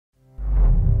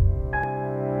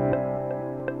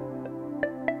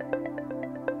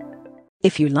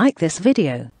If you like this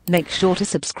video, make sure to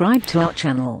subscribe to our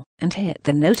channel and hit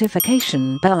the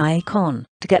notification bell icon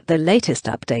to get the latest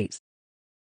updates.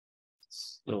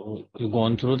 So you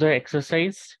gone through the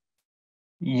exercise?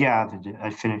 Yeah,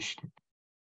 I finished it.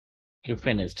 You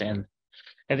finished, and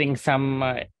I think some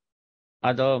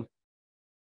other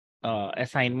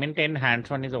assignment and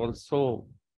hands-on is also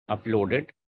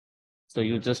uploaded. So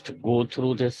you just go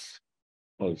through this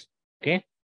also. Okay.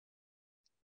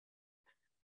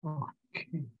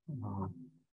 Okay.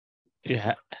 You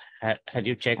had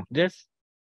you checked this?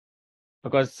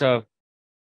 Because some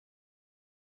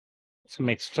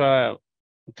extra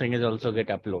thing is also get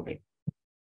uploaded.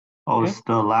 Oh, Okay. it's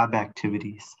the lab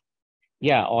activities.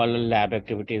 Yeah, all lab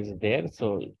activities is there.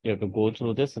 So you have to go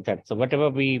through this. So whatever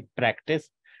we practice,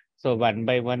 so one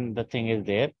by one the thing is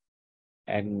there,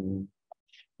 and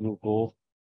you go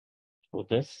through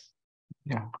this.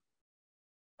 Yeah.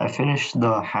 I finished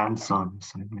the hands-on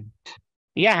assignment.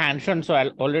 Yeah, hands-on. So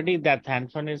already that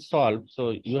hands-on is solved.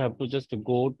 So you have to just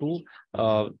go to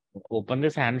open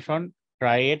this hands-on,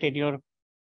 try it in your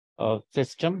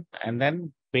system, and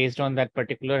then based on that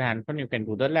particular hands-on, you can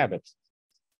do the lab exercise.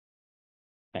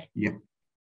 Right. Yeah.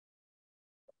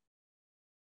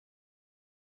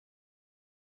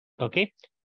 Okay.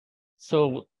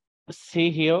 So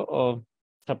see here,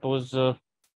 suppose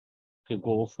you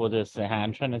go for this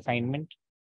hands-on assignment.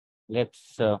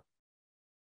 Let's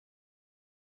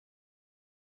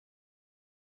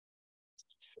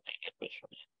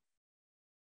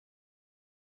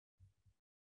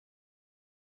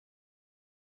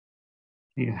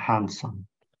Yeah, hands-on.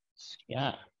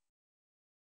 yeah.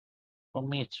 For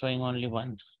me, it's showing only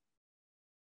one.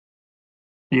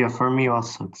 Yeah, for me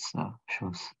also it's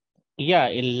shows. Yeah,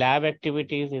 in lab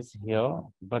activities is here,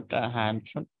 but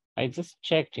hands-on, I just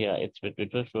checked here. It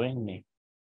was showing me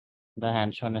the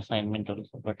hands-on assignment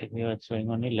also, but here it's showing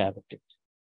only lab activities.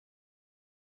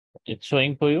 It's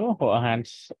showing for you or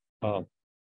hands? No,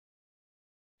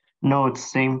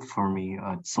 it's same for me.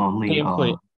 It's only Same for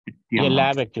you. Yeah,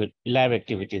 lab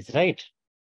activities, right?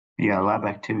 Yeah, lab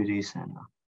activities and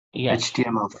Yeah.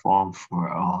 HTML form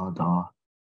for the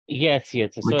Yes.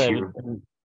 material. So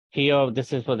here,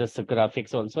 this is for this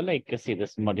graphics also. Like, see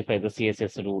this, modify the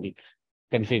CSS rule,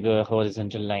 configure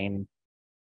horizontal line,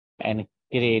 and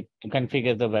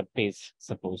configure the web page.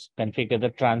 Suppose configure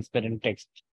the transparent text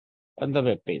on the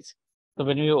web page. So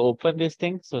when you open this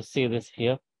thing, so see this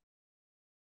here,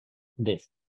 this.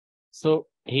 So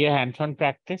here hands-on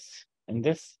practice in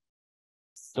this.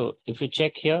 So if you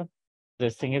check here,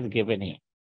 this thing is given here,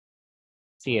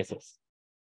 CSS,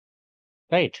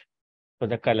 right? For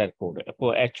the color code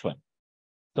for H1.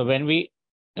 So when we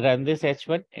run this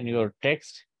H1 in your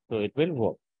text, so it will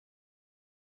work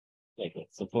like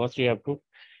that. So first you have to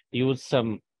use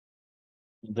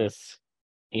this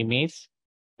image,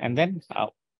 and then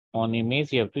on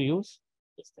image you have to use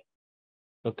this thing.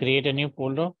 So create a new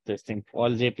folder, this thing, all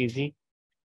JPG.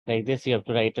 Like this, you have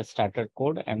to write a starter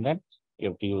code, and then you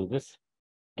have to use this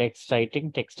text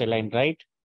writing, text align right,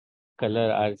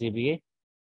 color RGBA.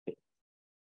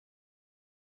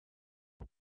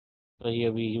 So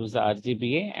here we use the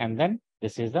RGBA, and then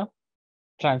this is the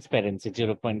transparency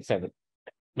 0.7,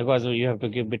 because you have to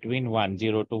give between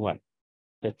 0 to 1.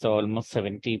 That's almost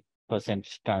 70%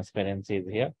 transparency is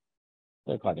here.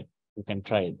 So according, you can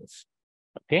try this.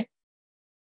 Okay.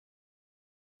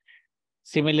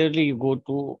 Similarly, you go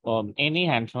to any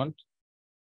hands-on.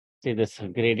 See this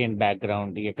gradient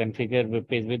background. You configure web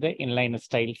page with the inline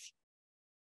styles.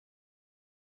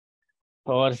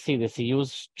 Or see this,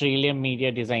 use Trillium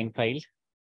media design file.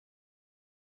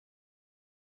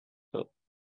 So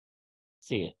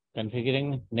see,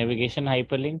 configuring navigation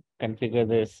hyperlink, configure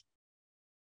this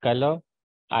color,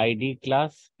 ID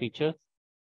class features,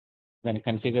 then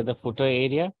configure the footer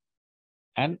area,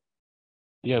 and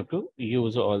you have to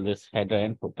use all this header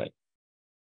and footer.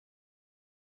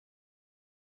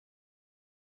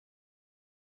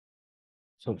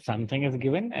 So something is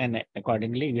given, and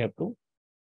accordingly you have to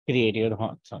create your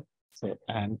hands-on. So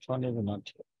hands-on is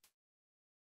not here.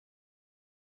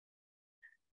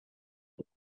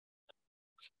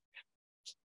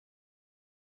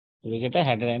 We get a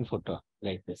header and footer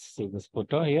like this. See this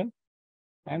footer here,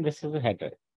 and this is the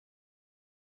header.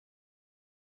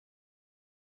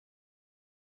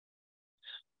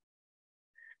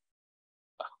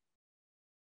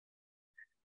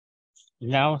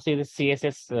 Now see the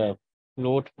CSS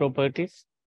float properties.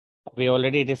 We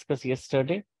already discussed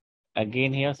yesterday.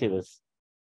 Again here, see this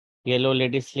yellow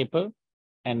lady slipper,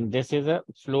 and this is a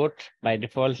float by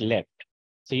default left.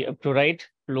 So you have to write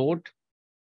float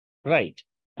right,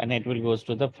 and it will goes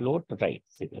to the float right.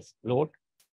 See this float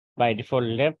by default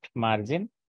left margin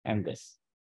and this.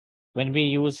 When we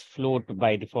use float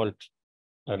by default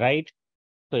right,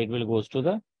 so it will goes to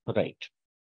the right.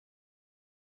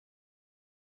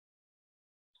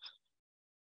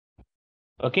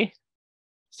 Okay.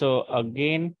 So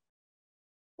again,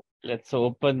 let's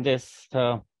open this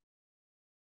style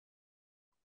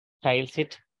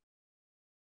sheet.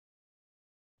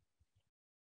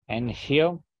 And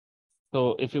here,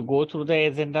 so if you go through the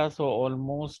agenda, so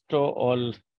almost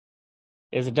all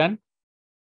is done,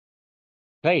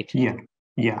 right? Yeah.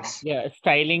 Yes. Yeah,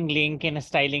 styling link and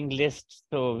styling list.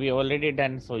 So we already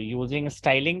done. So using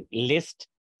styling list,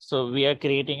 so we are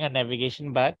creating a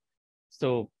navigation bar.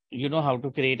 So you know how to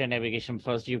create a navigation.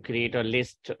 First, you create a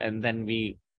list and then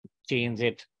we change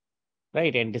it,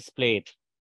 right, and display it.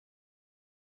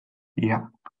 Yeah.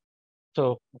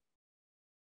 So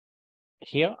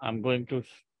here I'm going to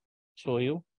show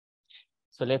you.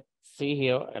 So let's see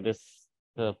here. This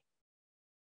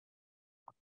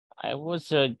I was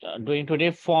doing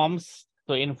today forms.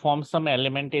 So in form, some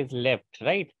element is left,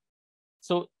 right?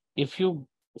 So if you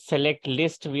select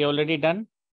list, we already done.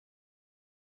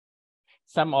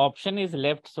 Some option is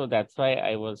left. So that's why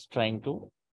I was trying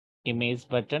to image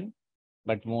button,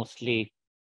 but mostly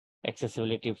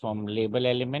accessibility from label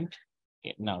element.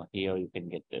 Now here you can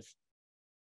get this.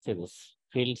 So this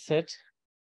field set.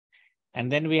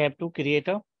 And then we have to create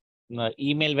a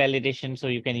email validation. So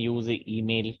you can use the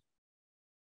email,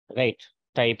 right?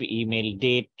 Type email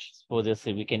date. For this,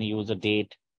 we can use a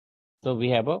date. So we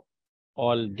have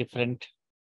all different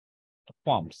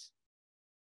forms.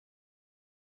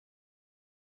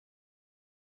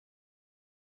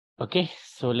 Okay,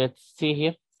 so let's see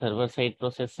here, server side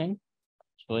processing,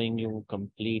 showing you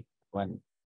complete one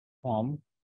form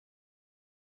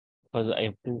because I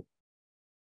have to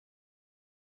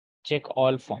check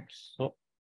all forms. So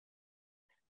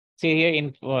see here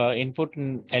in input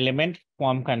element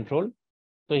form control.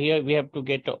 So here we have to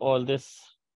get all this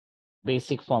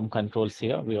basic form controls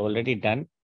here. We already done.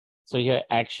 So here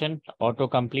action,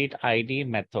 autocomplete, ID,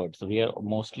 method. So we are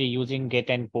mostly using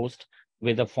get and post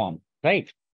with a form, right?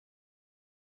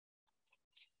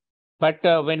 But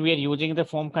when we are using the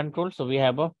form control, so we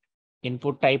have a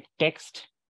input type text.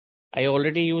 I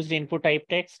already used input type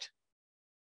text.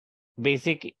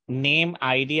 Basic name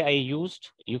ID I used.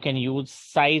 You can use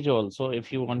size also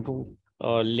if you want to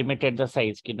limited the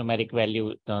size, numeric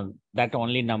value, that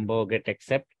only number get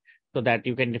accept. So that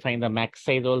you can define the max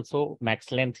size also,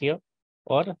 max length here,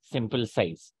 or simple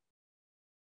size.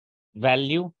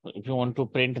 Value, if you want to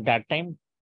print that time,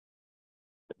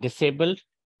 disable,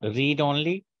 read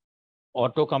only,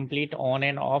 autocomplete on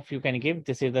and off you can give.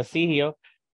 This is the see here.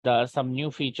 Some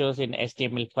new features in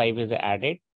HTML5 is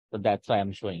added. So that's why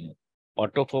I'm showing you.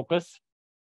 Autofocus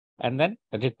and then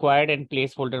required and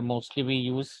placeholder mostly we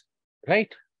use,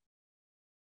 right?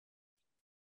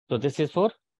 So this is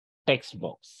for text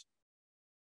box.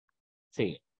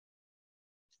 See,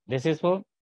 this is for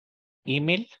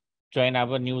email. Join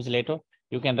our newsletter.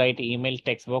 You can write email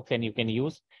text box and you can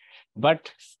use.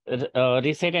 But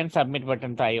reset and submit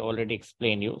buttons I already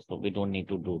explained you. So we don't need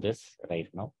to do this right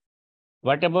now.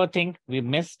 Whatever thing we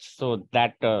missed, so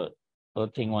that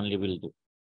thing only will do.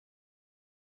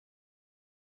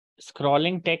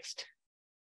 Scrolling text.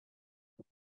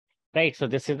 Right, so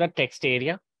this is the text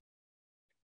area.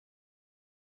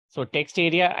 So text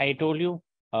area, I told you,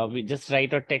 we just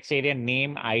write a text area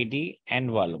name, ID,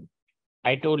 and volume.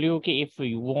 I told you, okay, if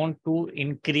you want to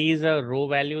increase row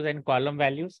values and column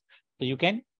values, so you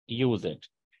can use it.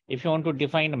 If you want to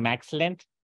define max length,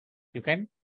 you can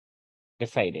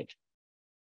decide it.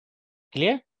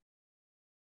 Clear?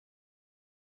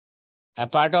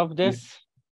 Apart of this,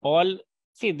 all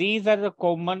see these are the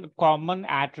common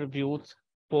attributes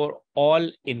for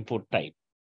all input type.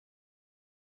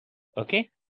 Okay.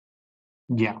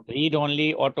 Yeah. Read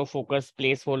only, autofocus,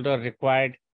 placeholder,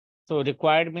 required. So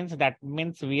required means that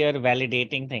means we are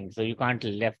validating things. So you can't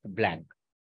left blank.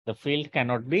 The field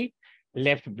cannot be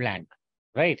left blank,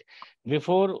 right?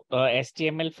 Before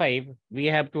HTML5, we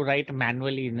have to write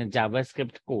manually in a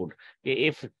JavaScript code.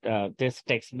 If this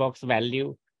text box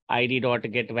value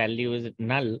id.get value is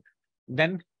null,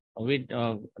 then we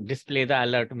display the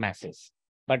alert message.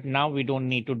 But now we don't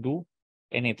need to do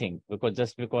anything because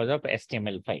just because of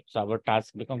HTML5. So our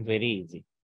task becomes very easy.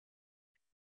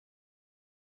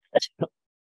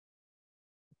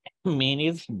 Main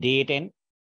is date and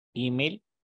email.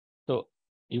 So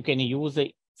you can use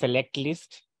a select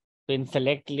list. So in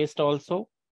select list also,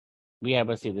 we have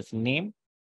a see this name,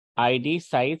 ID,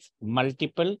 size,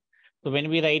 multiple. So when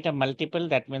we write a multiple,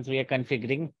 that means we are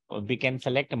configuring, we can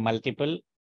select a multiple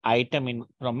item in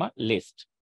from a list.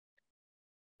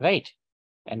 right?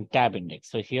 And tab index.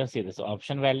 So here, see this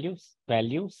option value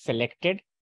selected.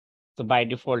 So by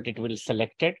default, it will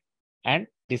selected and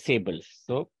disable.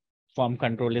 So form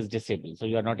control is disabled. So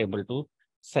you are not able to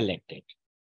select it.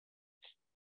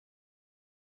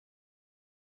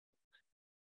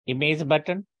 Image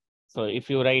button. So if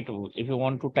you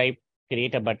want to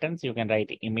create a button, so you can write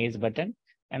image button,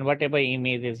 and whatever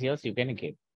image is yours, you can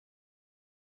give.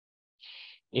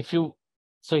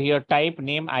 So here type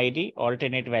name ID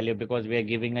alternate value, because we are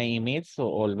giving an image, so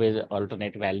always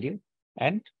alternate value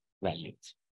and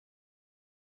values.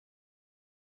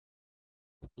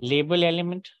 Label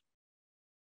element.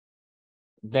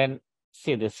 Then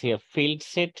see this here, field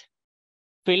set.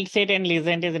 Field set and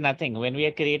legend is nothing. When we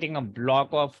are creating a block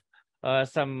of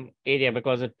some area,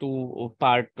 because a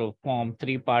 2-part form,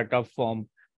 3-part of form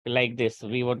like this,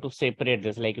 we want to separate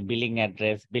this like billing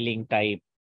address, billing type,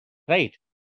 right?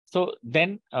 So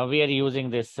then we are using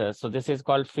this. So this is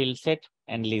called field set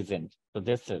and legend. So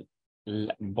this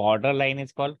border line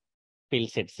is called field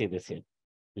set. See this here.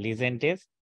 Legend is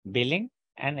billing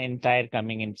and entire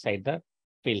coming inside the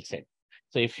field set.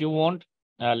 So if you want,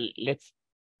 let's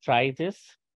try this.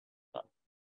 I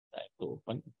have to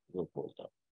open your folder.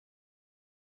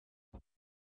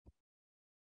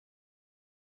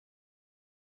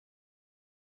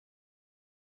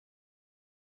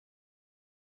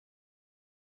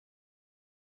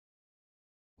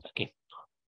 Okay.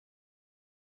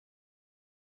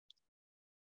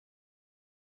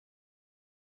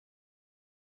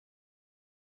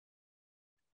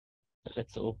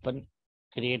 Let's open,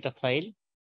 create a file,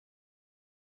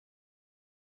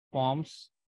 forms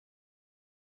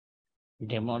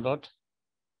demo.html.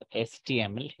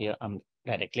 Here I'm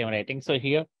directly writing. So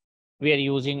here we are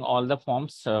using all the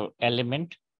forms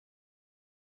element.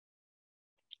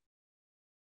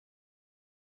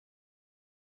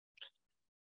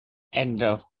 And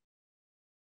you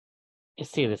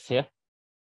see this here.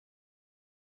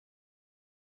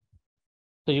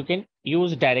 So you can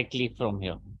use directly from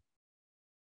here.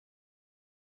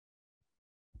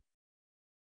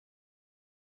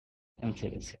 And see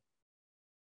this here.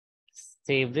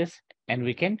 Save this, and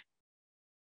we can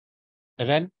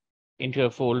run into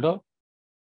a folder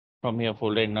from your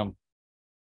folder in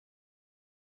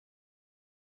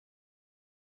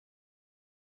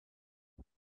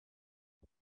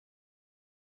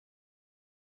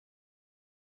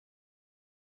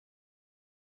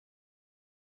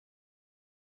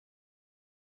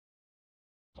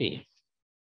see.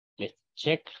 Let's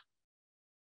check.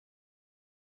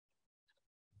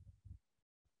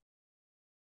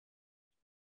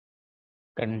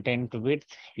 Content width,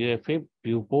 UFA,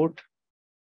 viewport.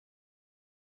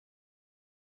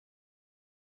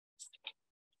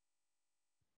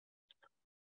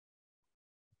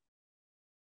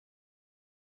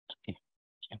 Okay.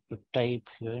 I have to type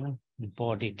here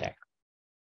body tag.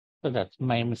 So that's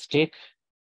my mistake.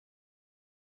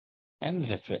 And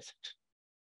refresh it.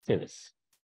 See this.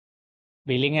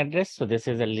 Billing address. So this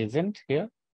is a legend here.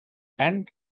 And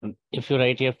if you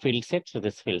write here field set, so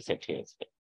this field set here is.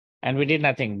 And we did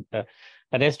nothing. The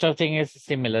rest of thing is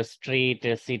similar. Street,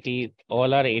 city,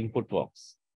 all are input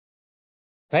box.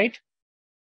 Right?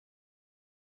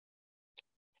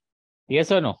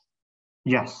 Yes or no?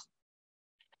 Yes.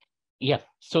 Yeah.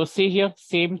 So see here,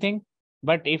 same thing.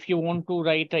 But if you want to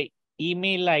write a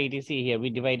email ID, see here, we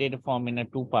divided a form in a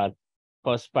 2 parts.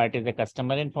 First part is the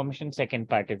customer information. Second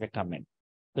part is a comment.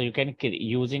 So you can,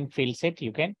 using field set,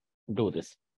 you can do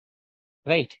this.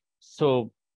 Right.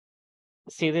 So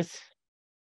see this,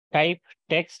 type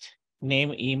text,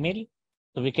 name, email.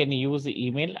 So we can use the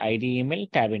email, ID email,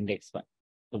 tab index 1.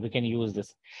 So we can use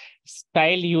this.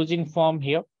 Style using form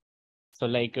here. So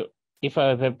like if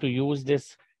I have to use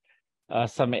this,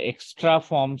 some extra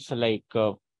forms like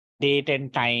date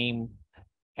and time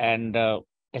and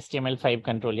HTML5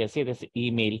 control here. See this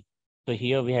email. So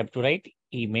here we have to write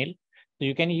email. So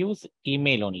you can use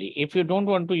email only. If you don't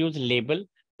want to use label,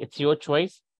 it's your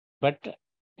choice. But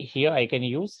here I can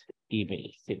use email.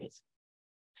 See this.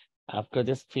 After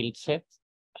this field set,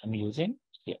 I'm using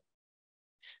here.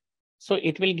 So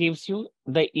it will gives you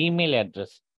the email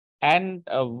address. And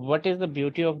what is the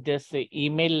beauty of this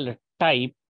email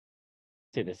type?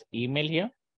 See this email here,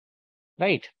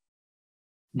 right?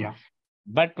 Yeah.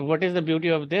 But what is the beauty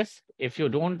of this? If you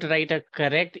don't write a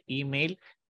correct email,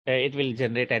 it will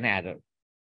generate an error,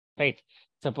 right?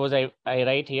 Suppose I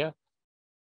write here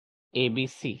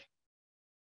ABC.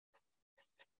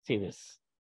 See this.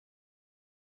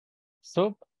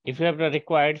 So if you have the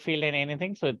required field and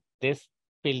anything, so this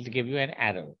field give you an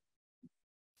error.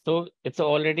 So it's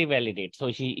already validated. So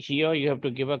here you have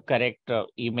to give a correct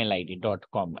email ID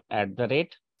 .com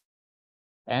 @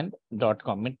 and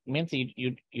 .com. It means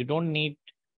you don't need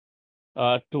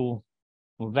to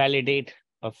validate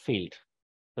a field.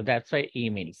 So that's why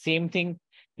email. Same thing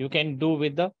you can do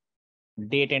with the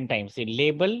date and time. Say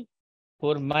label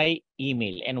for my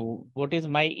email. And what is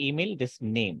my email? This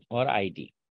name or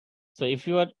ID. So if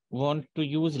you want to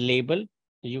use label,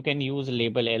 you can use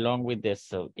label along with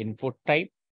this input type.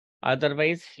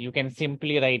 Otherwise, you can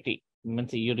simply write it.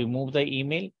 Means you remove the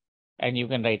email and you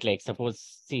can write like, suppose,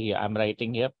 see here, I'm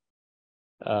writing here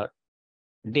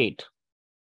date.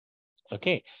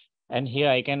 Okay. And here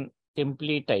I can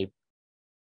simply type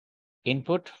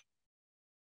input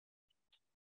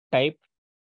type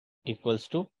equals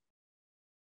to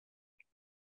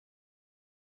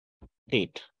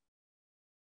date.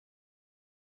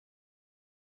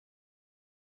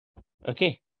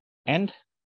 Okay. And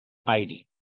ID.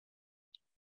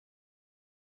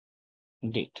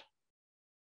 Date.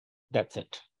 That's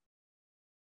it.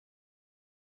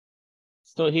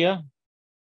 So here,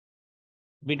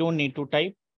 we don't need to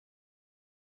type.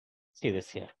 See this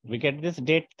here. We get this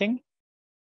date thing.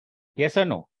 Yes or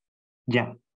no?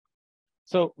 Yeah.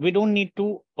 So we don't need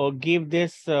to give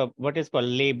this what is called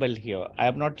label here. I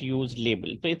have not used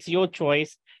label. So it's your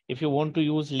choice. If you want to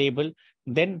use label,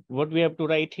 then what we have to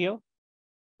write here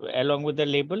along with the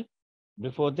label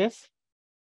before this?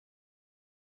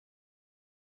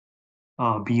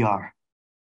 BR.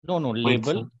 No, Wait,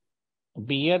 label. sir.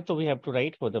 BR, so we have to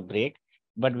write for the break.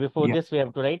 But before Yeah. this, we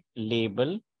have to write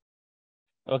label.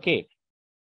 Okay.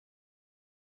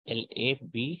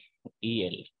 LABEL.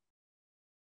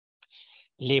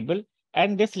 Label.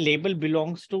 And this label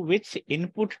belongs to which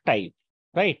input type,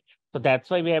 right? So that's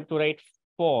why we have to write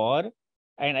for,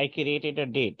 and I created a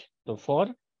date. So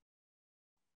for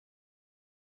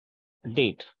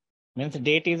date means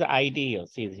date is ID here,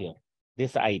 sees here,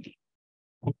 this ID,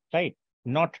 right?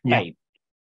 Not Yeah. type.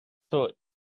 So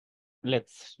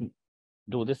let's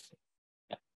do this,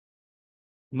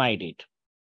 my date.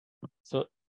 So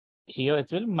here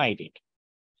it will my date.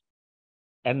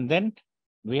 And then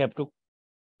we have to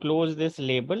close this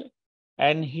label.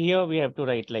 And here we have to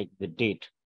write like the date.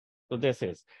 So this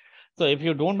is, so if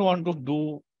you don't want to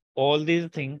do all these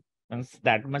things and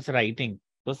that much writing,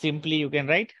 so simply you can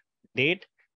write date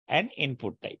and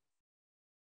input type.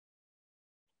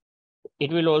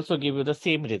 It will also give you the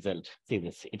same result. See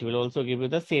this, it will also give you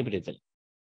the same result.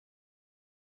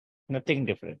 Nothing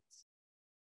different.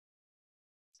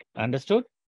 Understood?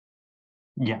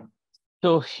 Yeah.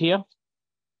 So here,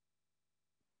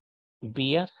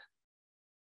 beer.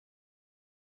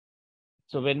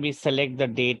 So when we select the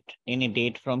date, any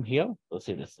date from here, so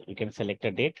see this, we can select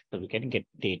a date, so we can get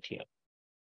date here.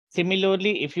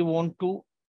 Similarly, if you want to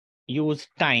use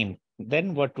time,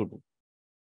 then what to do?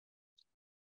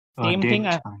 Same thing,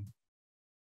 Date time.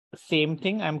 same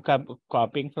thing I'm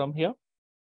copying from here.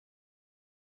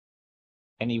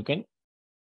 And you can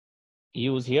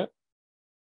use here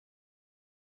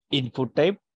input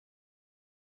type.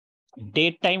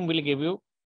 Date time will give you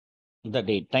the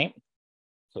date time.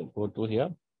 So go to here.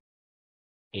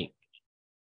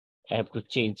 I have to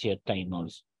change here time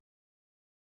also.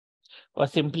 Or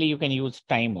simply you can use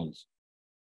time also.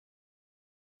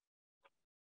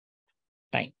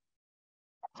 Time.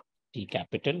 T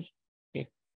capital. Okay.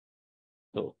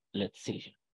 So let's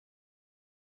see.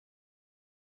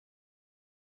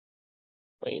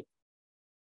 Wait.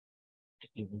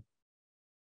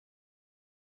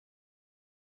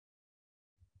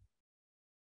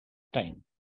 Time.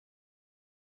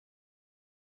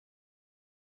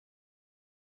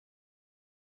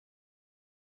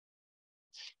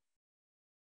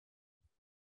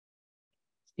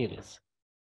 Here is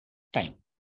time.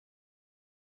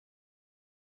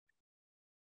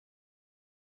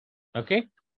 Okay.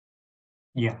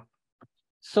 Yeah.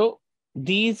 So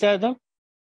these are the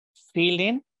field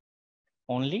in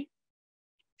only.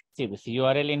 See this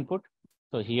URL input.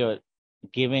 So here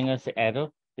giving us error.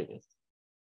 See this.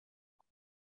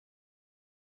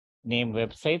 Name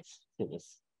websites. See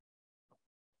this.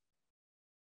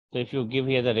 So if you give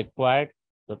here the required,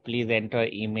 so please enter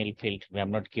email field. We have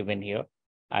not given here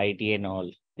ID and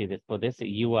all. See this for this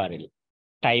URL.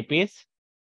 Type is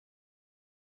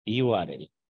URL.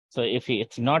 So if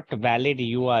it's not valid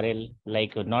URL,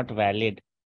 like not valid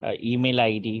email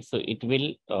ID, so it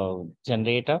will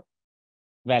generate a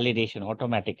validation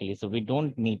automatically. So we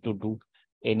don't need to do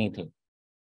anything.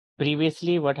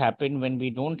 Previously, what happened when we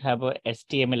don't have a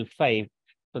HTML5,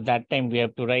 so that time we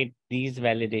have to write these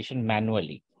validation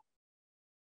manually.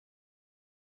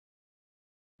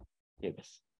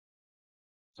 Yes.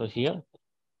 So here,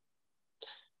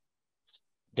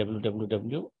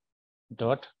 www.google.com.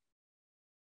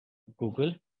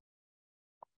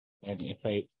 And if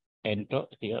I enter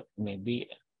here, maybe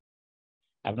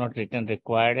I've not written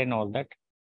required and all that,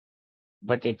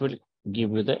 but it will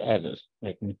give you the error.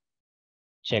 Let me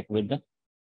check with the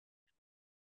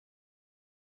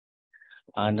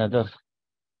another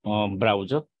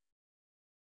browser.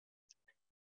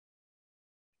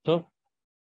 So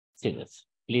see this.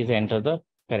 Please enter the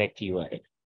correct URL.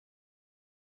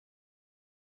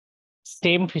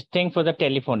 Same thing for the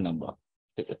telephone number.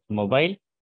 Mobile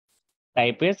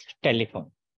type is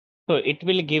telephone. So it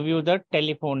will give you the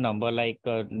telephone number like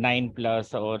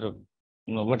 9+ or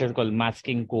what is called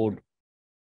masking code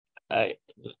uh,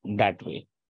 that way.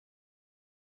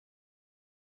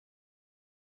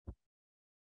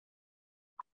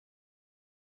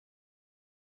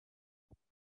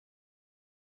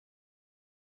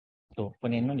 So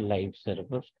open in a live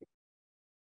server.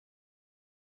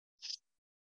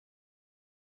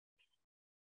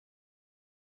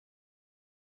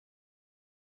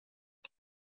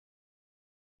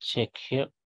 Check here,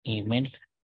 email.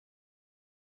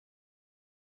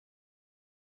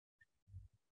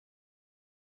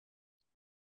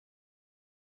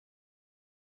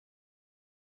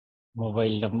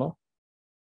 Mobile number.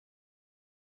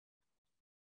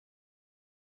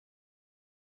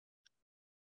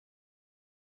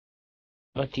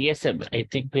 But yes, I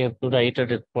think we have to write a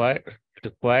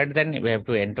required, then we have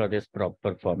to enter this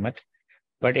proper format.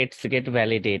 But it's get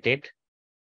validated.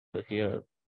 So here,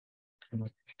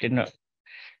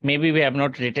 maybe we have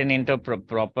not written into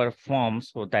proper form,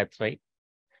 so that's why.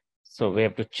 So we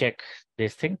have to check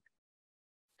this thing.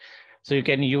 So you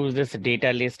can use this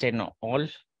data list and all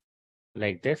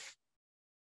like this.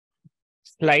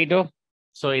 Slido.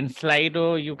 So in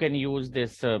Slido, you can use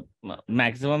this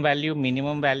maximum value,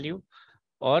 minimum value,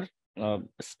 or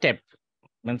step.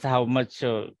 Means how much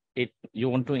you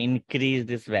want to increase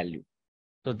this value.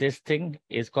 So this thing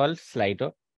is called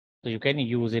Slido. So you can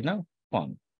use in a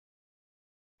form.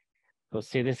 So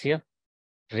see this here,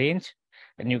 range,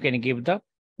 and you can give the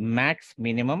max,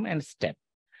 minimum, and step.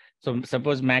 So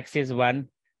suppose max is 1,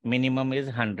 minimum is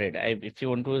 100. If you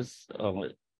want to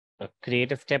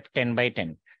create a step 10 by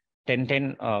 10,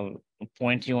 10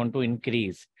 points you want to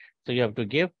increase. So you have to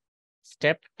give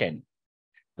step 10.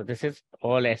 So this is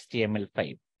all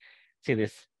HTML5. See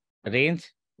this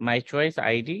range, my choice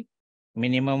ID,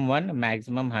 minimum 1,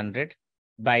 maximum 100.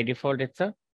 By default, it's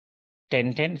a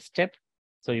 10 step.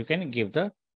 So you can give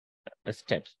the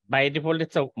steps. By default,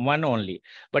 it's a 1 only.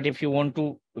 But if you want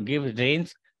to give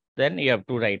range, then you have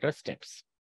to write a steps.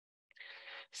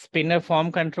 Spinner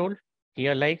form control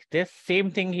here like this.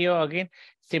 Same thing here again.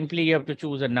 Simply you have to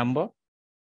choose a number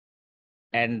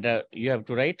and you have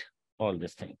to write all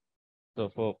this thing. So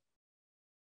for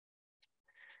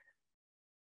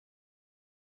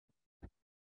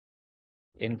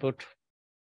input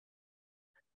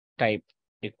type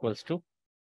equals to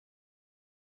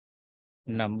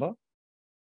number.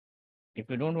 If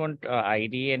you don't want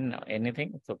ID and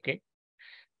anything, it's okay.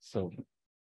 So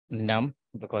num,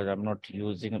 because I'm not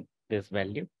using this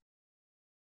value.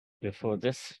 Before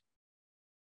this,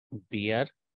 br,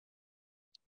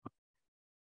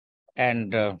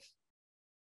 and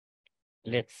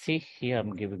let's see here,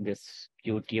 I'm giving this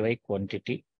QTY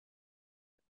quantity.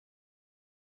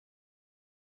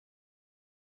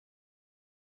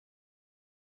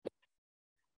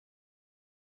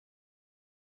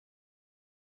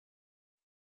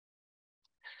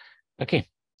 Okay,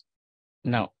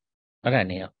 now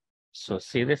run here. So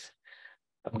see this,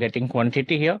 I'm getting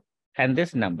quantity here and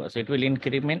this number. So it will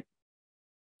increment,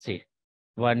 see,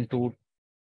 1, 2.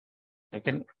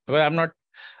 Well, I'm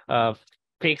not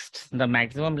fixed the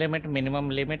maximum limit, minimum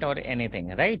limit, or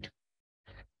anything, right?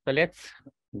 So let's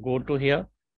go to here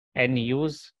and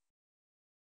use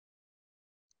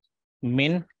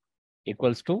min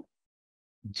equals to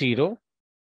 0,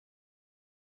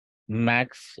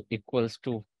 max equals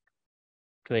to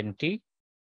 20,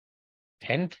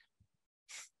 and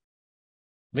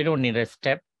we don't need a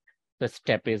step. The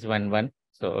step is 1, 1.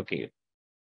 So, okay.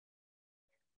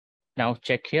 Now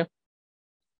check here.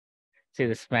 See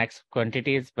this max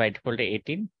quantity is by default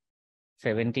 18,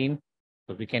 17.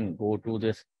 So we can go to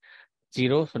this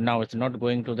 0. So now it's not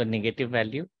going to the negative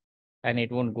value and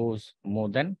it won't go more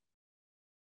than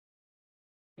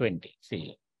 20.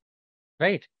 See,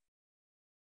 right?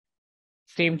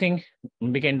 Same thing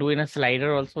we can do in a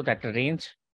slider also, that range.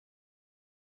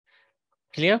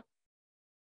 Clear?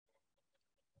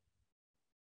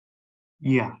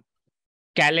 Yeah.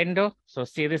 Calendar. So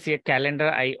see this here, calendar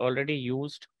I already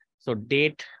used. So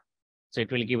date. So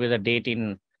it will give you the date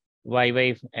in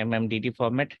YYMMDD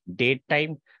format. Date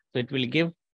time. So it will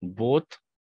give both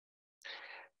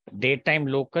date time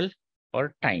local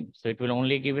or time. So it will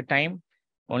only give you time,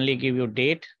 only give you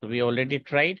date. So we already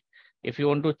tried. If you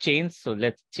want to change, so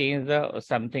let's change the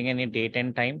something, any date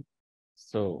and time.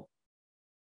 So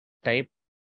type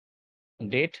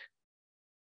date,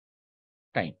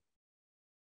 time.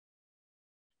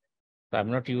 So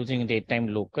I'm not using date time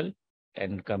local,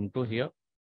 and come to here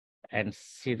and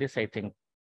see this. I think,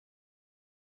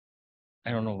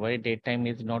 I don't know why date time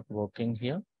is not working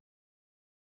here.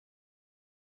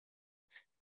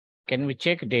 Can we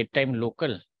check date time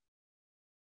local?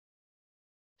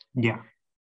 Yeah.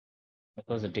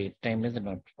 Because the date time is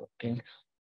not working.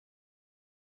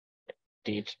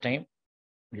 Date time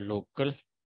local.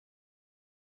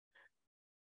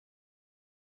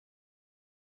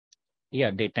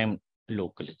 Yeah, date time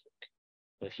local.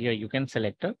 So here you can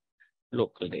select a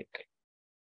local date time.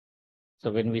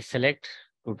 So when we select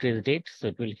today's date, so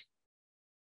it will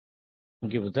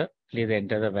give the, please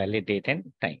enter the valid date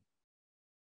and time.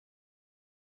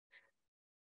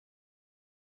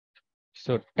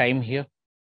 So time here.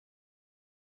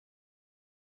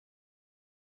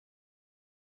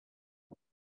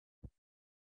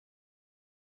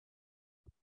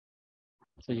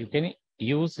 So you can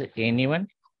use anyone.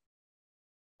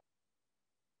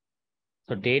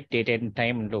 So date, date and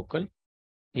time local.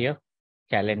 Here,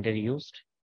 calendar used.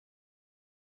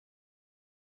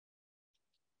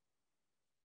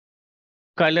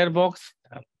 Color box,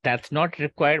 that's not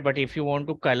required, but if you want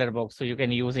to color box, so you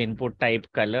can use input type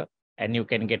color and you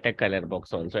can get a color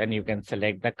box also, and you can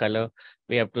select the color.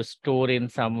 We have to store in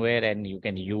somewhere and you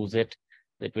can use it.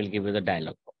 It will give you the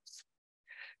dialog box.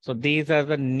 So these are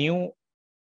the new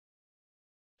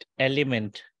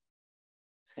element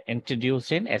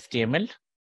introduced in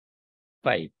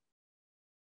HTML5.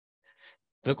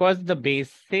 Because the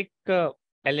basic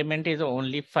element is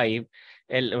only 5,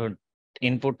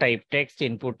 input type text,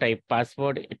 input type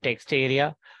password, text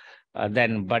area,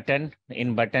 then button.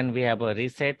 In button, we have a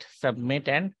reset, submit,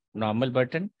 and normal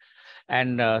button,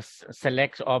 and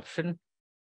select option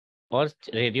or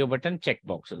radio button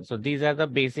checkbox. So these are the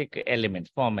basic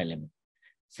elements, form element.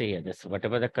 See here, this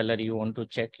whatever the color you want to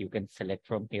check, you can select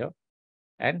from here.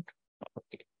 And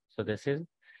okay, so this is,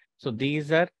 so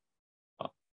these are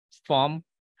form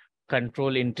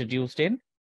control introduced in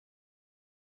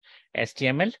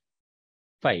HTML5.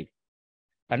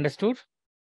 Understood?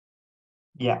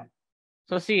 Yeah.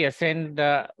 So see, send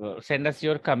us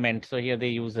your comment. So here they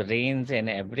use range and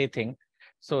everything.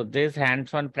 So this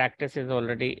hands-on practice is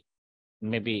already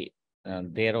maybe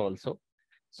there also.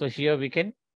 So here we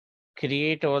can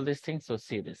create all these things. So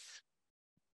see this.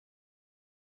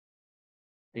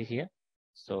 See here.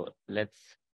 So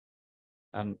let's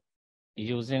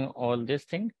using all this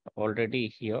thing already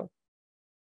here.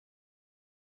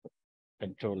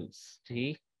 Control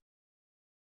C.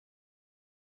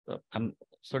 So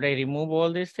should I remove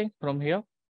all these things from here?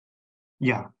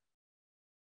 Yeah.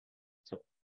 So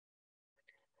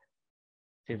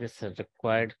see this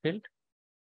required field.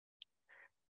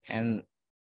 And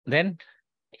then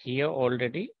here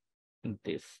already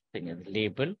this thing is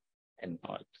label and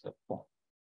also form.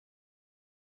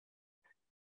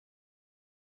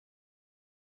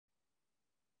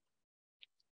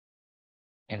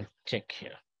 And check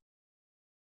here.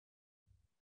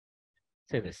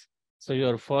 See this. So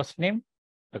your first name,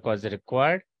 because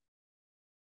required.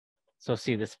 So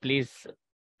see this, please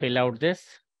fill out this.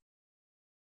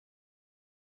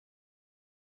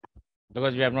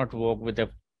 Because we have not worked with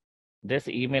this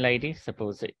email ID,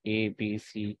 suppose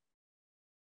ABC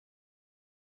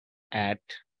at,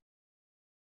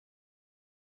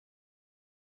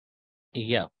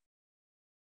 yeah,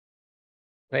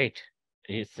 right.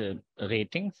 Is a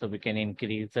rating. So we can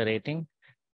increase the rating.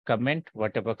 Comment,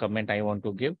 whatever comment I want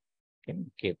to give,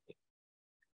 can give.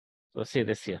 So see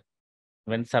this here.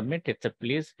 When submit, it's a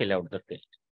please fill out the field.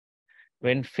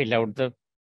 When fill out the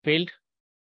field,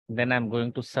 then I'm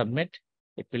going to submit.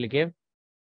 It will give,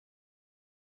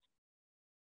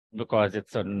 because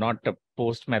it's not a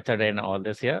post method and all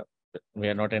this here. We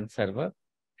are not in server.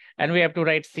 And we have to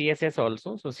write CSS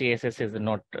also. So CSS is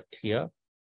not here.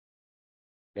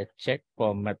 Let's check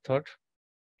for method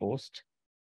post.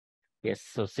 Yes,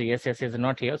 so CSS is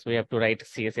not here. So we have to write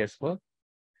CSS for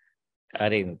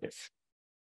arrange this.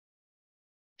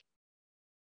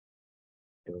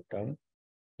 Down.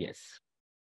 Yes.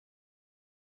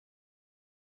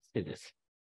 See this.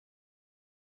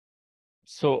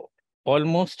 So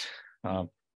almost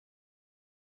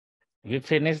we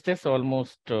finished this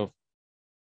almost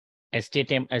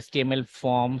HTML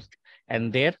forms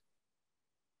and their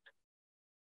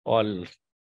all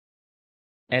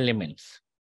elements.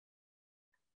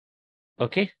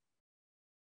 Okay.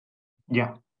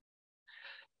 Yeah.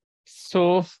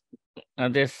 So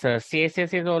this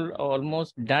CSS is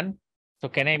almost done. So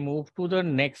can I move to the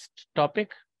next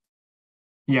topic?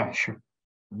 Yeah, sure.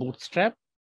 Bootstrap.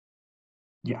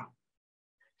 Yeah.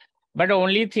 But the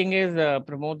only thing is,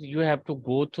 Pramod, you have to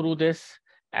go through this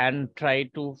and try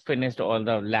to finish all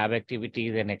the lab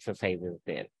activities and exercises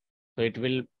there. So it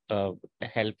will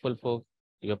helpful for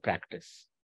your practice.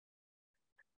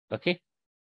 Okay.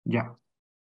 Yeah.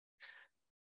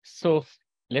 So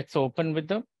let's open with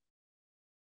the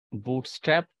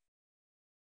Bootstrap.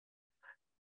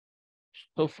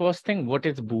 So first thing, what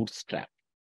is Bootstrap?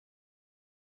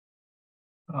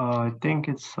 I think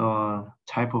it's a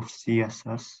type of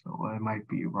CSS, so I might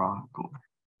be wrong.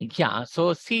 Yeah.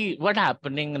 So see what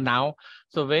happening now.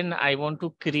 So when I want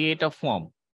to create a form,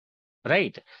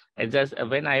 right? It's just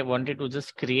when I wanted to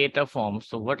just create a form.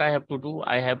 So what I have to do,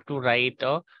 I have to write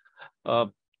a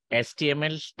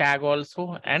HTML tag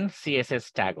also and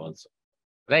CSS tag also,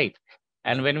 right?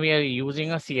 And when we are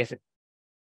using a CSS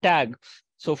tag,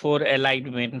 so for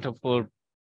alignment, for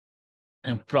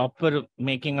proper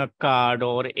making a card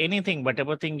or anything,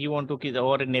 whatever thing you want to keep,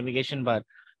 or a navigation bar,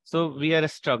 so we are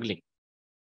struggling,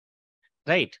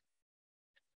 right?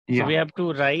 So we Yeah. have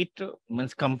to write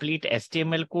means complete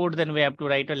HTML code, then we have to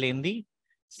write a lengthy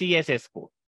CSS code.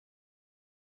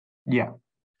 Yeah.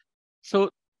 So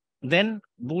then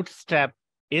Bootstrap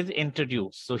is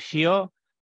introduced. So here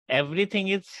everything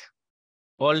is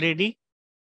already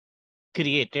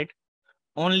created.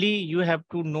 Only you have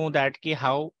to know that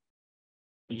how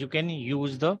you can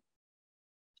use the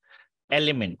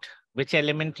element, which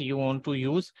element you want to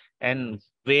use and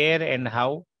where and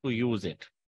how to use it.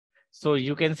 So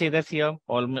you can say that here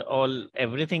all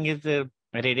everything is a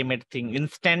ready-made thing,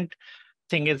 instant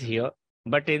thing is here.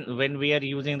 But when we are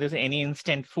using this any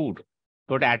instant food,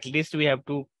 but at least we have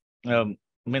to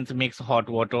means mix hot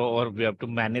water or we have to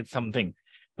manage something,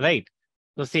 right?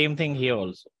 So same thing here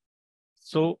also.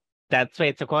 So that's why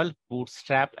it's called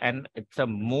Bootstrap, and it's a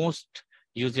most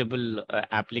usable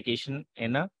application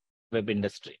in a web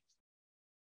industry.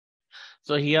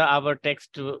 So here our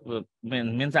text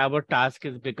means our task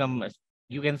is become,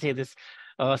 you can say this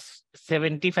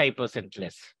 75%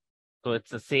 less. So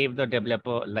it's a save the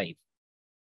developer life,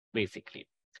 basically.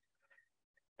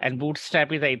 And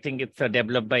Bootstrap is, I think it's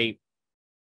developed by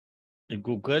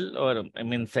Google or I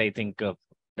means I think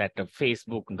that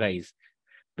Facebook guys,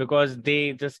 because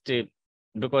they just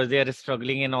because they are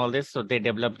struggling in all this, so they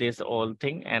develop this all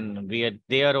thing, and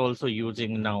they are also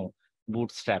using now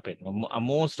Bootstrap.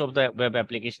 Most of the web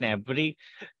application, every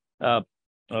uh,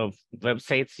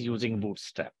 websites using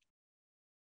Bootstrap.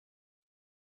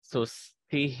 So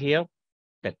see here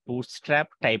that Bootstrap,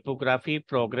 typography,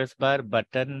 progress bar,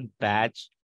 button, badge,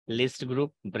 list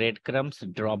group, breadcrumbs,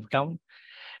 drop down,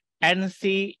 and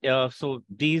see. So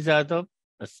these are the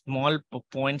small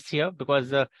points here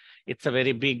because it's a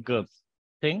very big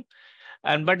thing,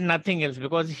 and but nothing else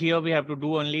because here we have to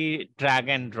do only drag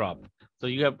and drop. So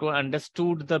you have to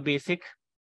understood the basic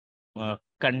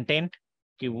content,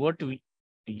 what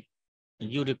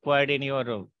you required in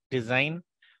your design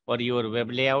or your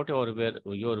web layout or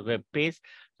your web page.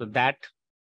 So that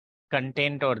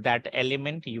content or that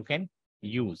element you can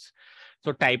use.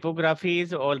 So typography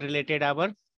is all related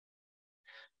our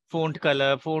font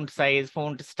color, font size,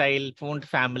 font style, font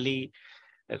family,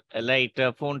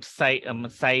 font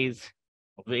size,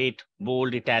 weight,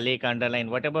 bold, italic, underline,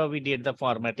 whatever we did the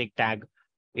formatting tag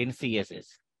in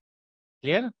CSS.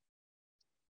 Clear?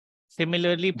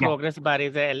 Similarly, Yeah. progress bar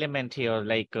is an element here.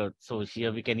 So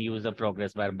here we can use the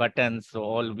progress bar buttons. So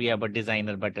all we have a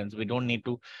designer buttons. We don't need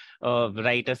to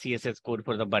write a CSS code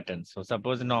for the buttons. So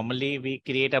suppose normally we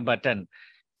create a button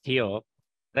here,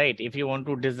 right? If you want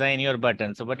to design your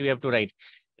button, so what we have to write?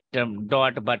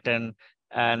 Dot button,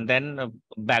 and then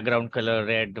background color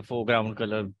red, foreground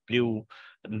color blue.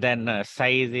 Then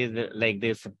size is like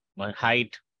this,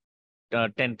 height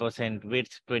 10%,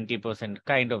 width 20%,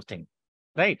 kind of thing,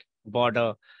 right?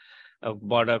 Border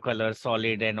color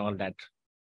solid and all that.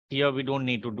 Here we don't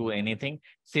need to do anything.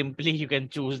 Simply you can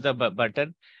choose the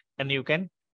button and you can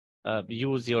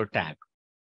use your tag,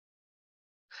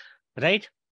 right?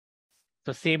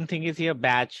 So same thing is here,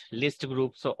 batch, list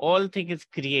group. So all thing is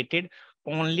created,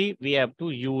 only we have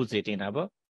to use it in our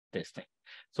this thing.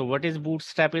 So what is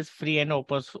Bootstrap is free and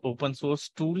open source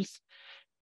tools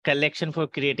collection for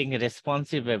creating a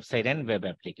responsive website and web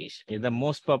application. Is the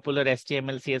most popular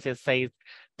HTML, CSS size,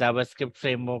 JavaScript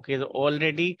framework is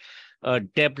already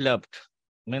developed,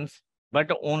 means,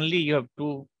 but only you have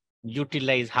to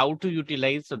utilize, how to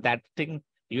utilize, so that thing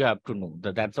you have to know.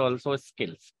 That's also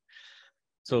skills.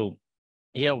 So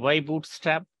here, why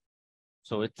Bootstrap?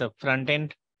 So it's a front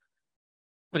end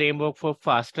framework for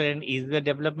faster and easier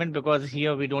development, because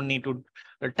here we don't need to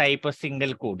type a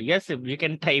single code. Yes, we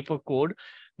can type a code,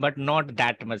 but not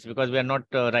that much, because we are not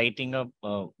writing a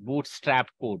bootstrap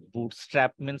code.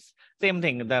 Bootstrap means same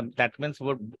thing. That means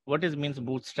what is means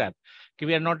bootstrap. Okay,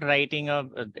 we are not writing a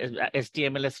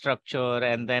HTML structure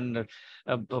and then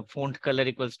font color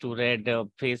equals to red,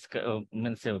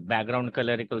 means background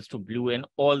color equals to blue, and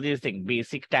all these things.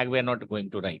 Basic tag we are not going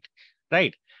to write,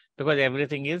 right? Because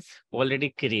everything is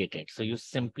already created. So you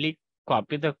simply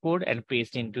copy the code and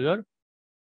paste into your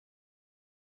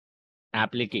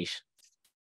application.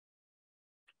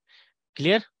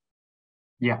 Clear?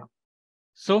 Yeah.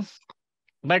 So,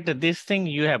 but this thing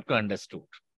you have to understood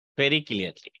very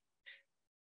clearly,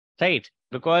 right?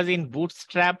 Because in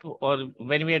Bootstrap, or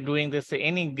when we are doing this,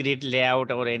 any grid layout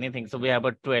or anything, so we have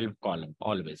a 12 column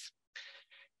always,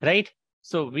 right?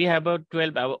 So we have a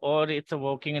 12, or it's a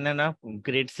working in a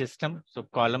grid system, so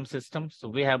column system. So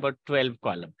we have a 12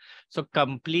 column. So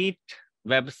complete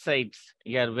websites,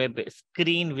 your web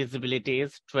screen visibility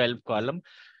is 12 column.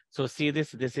 So see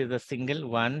this is a single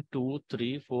 1, 2,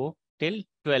 3, 4 till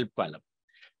 12 column.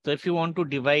 So if you want to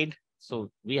divide,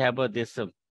 so we have a this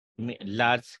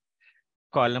large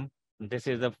column. This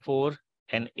is a 4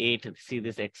 and 8. See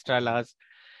this extra large.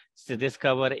 So this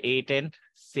cover 8 and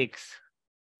 6.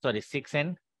 Sorry, 6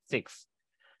 and 6.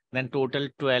 Then total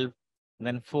 12.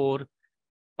 Then 4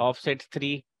 offset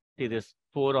 3. See this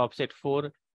 4 offset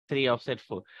 4, 3 offset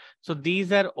 4. So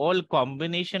these are all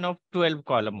combination of 12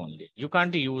 column only. You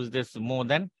can't use this more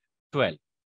than 12,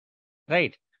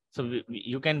 right? So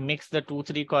you can mix the 2,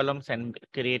 3 columns and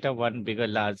create a one bigger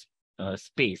large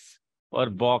space or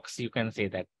box, you can say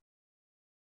that.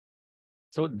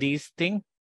 So these things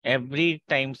every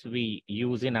times we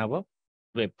use in our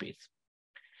web page.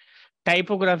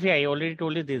 Typography, I already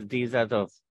told you this. These are the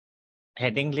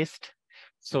heading list.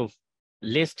 So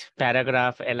list,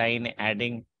 paragraph, align,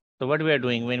 adding. So what we are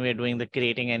doing when we are doing the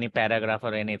creating any paragraph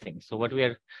or anything. So what we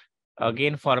are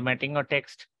again formatting a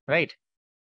text, right?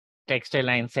 Text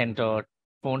align, center,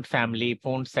 font family,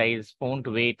 font size, font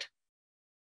weight,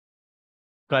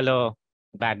 color,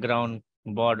 background,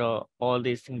 border, all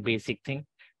these things, basic thing.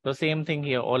 So same thing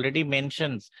here already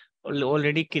mentions,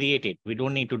 already created. We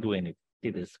don't need to do anything. See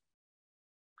this.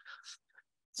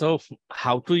 So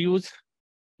how to use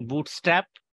Bootstrap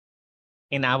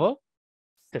in our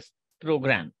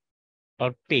program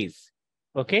or page?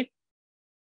 Okay.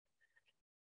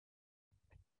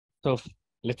 So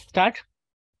let's start.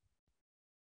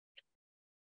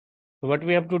 So what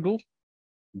we have to do?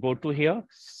 Go to here,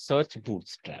 search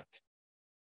Bootstrap.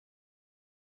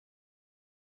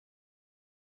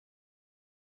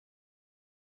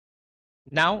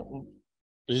 Now,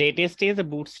 latest is a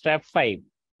Bootstrap 5.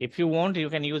 If you want, you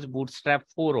can use Bootstrap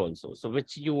 4 also. So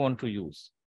which you want to use?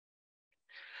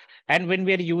 And when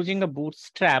we are using a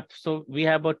Bootstrap, so we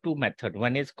have a two method.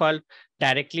 One is called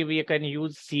directly we can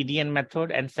use CDN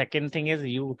method. And second thing is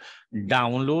you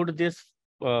download this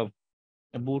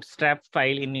Bootstrap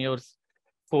file in your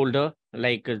folder,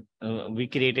 like we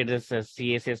created this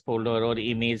CSS folder or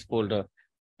image folder,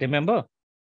 remember?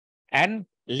 And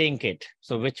link it.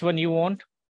 So which one you want,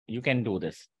 you can do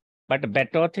this. But the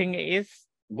better thing is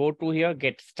go to here,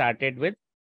 get started with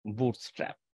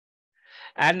Bootstrap.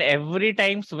 And every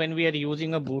times when we are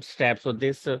using a Bootstrap, so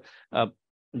this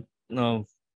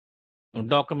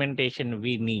documentation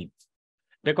we need.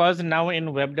 Because now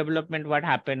in web development, what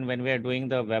happened when we are doing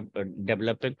the web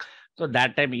developing? So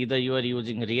that time either you are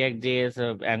using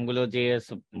React.js,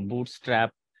 AngularJS,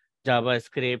 Bootstrap,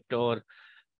 JavaScript, or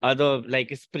other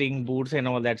like Spring Boots and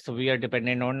all that. So we are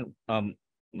dependent on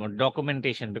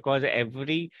documentation, because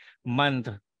every month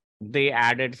they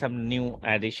added some new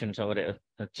additions or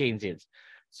changes.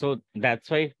 So that's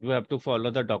why you have to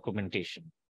follow the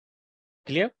documentation.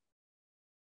 Clear?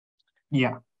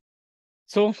 Yeah.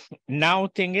 So now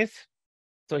thing is,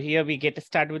 so here we get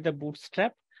started with the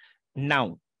Bootstrap.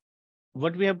 Now,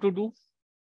 what we have to do?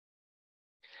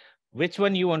 Which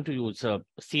one you want to use,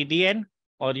 CDN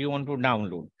or you want to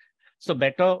download? So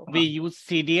better we use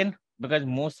CDN, because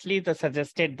mostly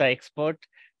the expert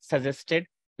suggested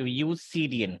to use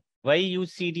CDN. Why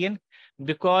use CDN?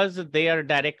 Because they are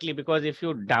directly, because if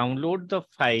you download the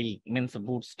file, means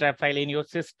Bootstrap file in your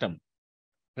system,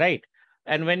 right?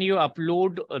 And when you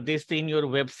upload this in your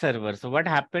web server, so what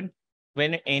happened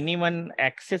when anyone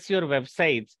access your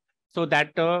websites, so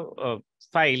that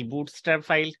file, Bootstrap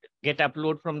file, get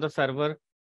upload from the server,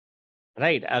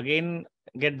 right? Again,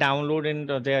 get download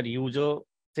into their user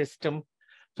system.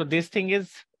 So this thing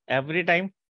is every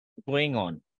time going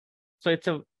on. So it's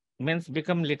means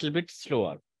become little bit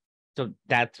slower. So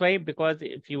that's why, because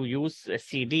if you use a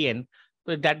CDN, so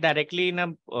So that directly in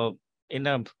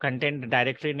a content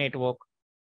directory network,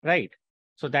 right?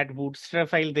 So that Bootstrap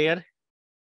file there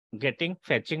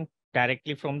fetching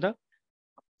directly from the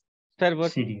server,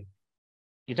 CDN.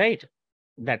 right?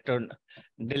 That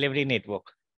delivery network.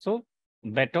 So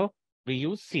better we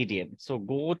use CDN. So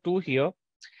go to here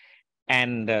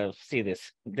and see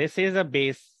this. This is a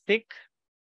basic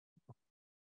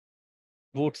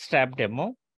Bootstrap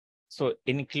demo. So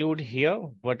include here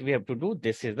what we have to do.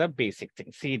 This is the basic thing,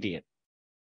 CDN.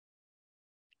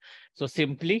 So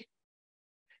simply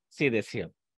see this here.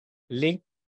 Link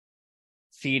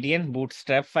CDN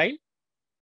Bootstrap file,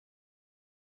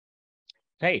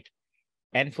 right?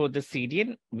 And for the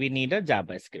CDN, we need a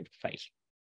JavaScript file.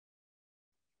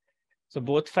 So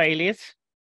both file is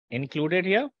included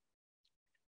here.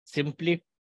 Simply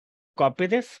copy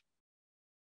this.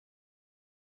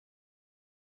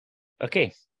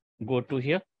 Okay, go to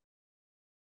here.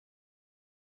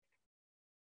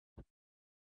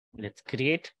 Let's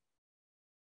create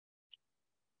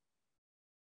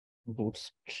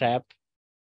Bootstrap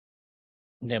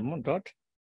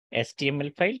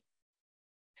demo.html file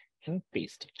and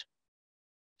paste it.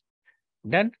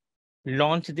 Done.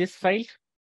 Launch this file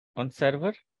on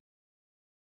server.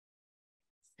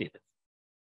 See this.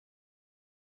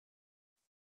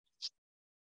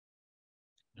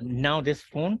 Now this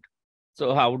font.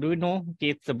 So how do we know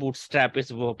if the Bootstrap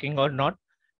is working or not?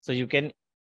 So you can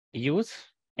use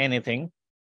anything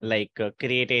like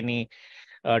create any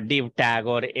div tag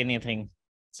or anything.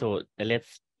 So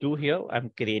let's do here. I'm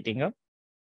creating a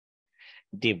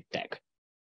div tag.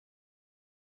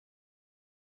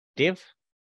 Div.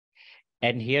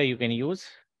 And here you can use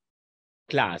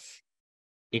class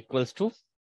equals to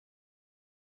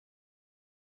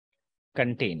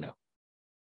container.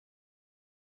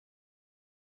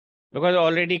 Because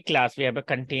already class, we have a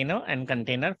container and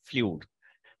container fluid.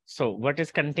 So what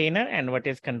is container and what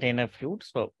is container fluid?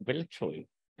 So we'll show you.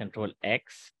 Control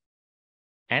X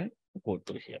and go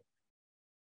to here.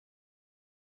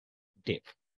 Div.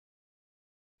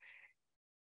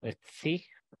 Let's see.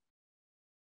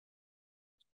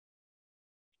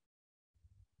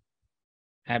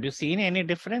 Have you seen any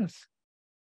difference?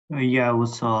 Yeah, it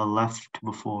was left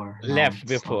before. Left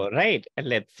before, right? And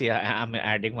let's see. I'm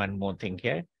adding one more thing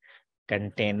here.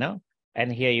 Container.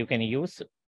 And here you can use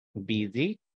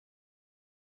BZ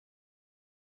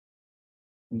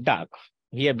dark.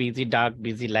 Here BZ dark,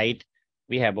 BZ light.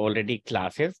 We have already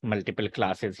classes, multiple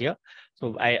classes here.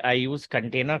 So I use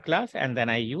container class and then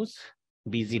I use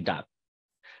BZ dark.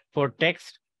 For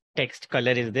text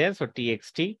color is there. So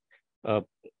TXT,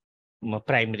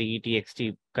 primary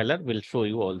TXT color will show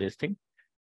you all these things.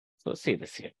 So see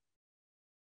this here.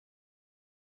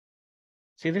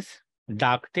 See this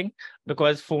dark thing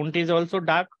because font is also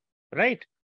dark, right?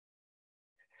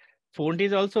 Font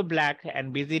is also black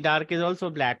and BZ dark is also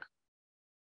black.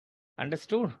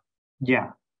 Understood?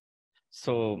 Yeah.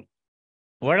 So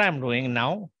what I'm doing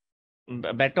now,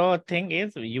 better thing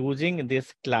is using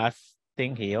this class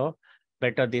thing here.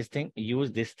 Better this thing,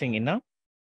 use this thing in a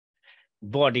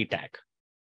body tag,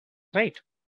 right?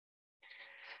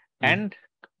 And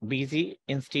BZ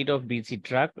instead of BZ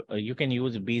dark, you can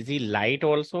use BZ light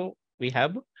also. We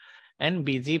have and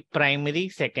BZ primary,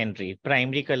 secondary.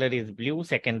 Primary color is blue,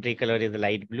 secondary color is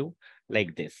light blue,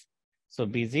 like this. So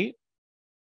BZ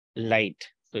light.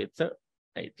 So it's a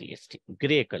IGST,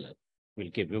 gray color. We'll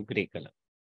give you gray color.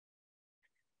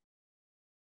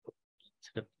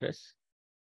 Let's refresh.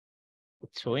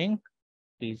 It's showing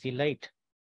BZ light.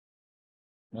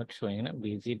 Not showing na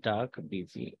BZ dark,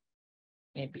 BZ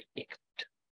maybe text.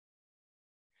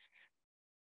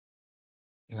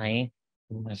 Right.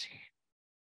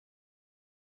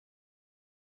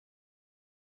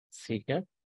 See here.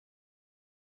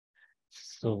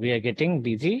 So we are getting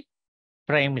BZ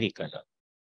primary color.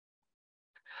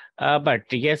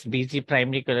 But yes, BZ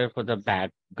primary color for the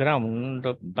background,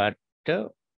 but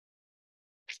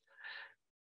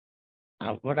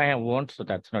what I want, so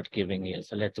that's not giving here.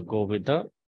 So let's go with the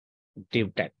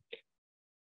div tag.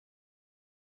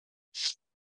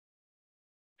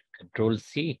 Control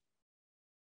C.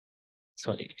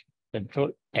 Sorry,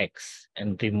 Control X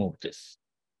and remove this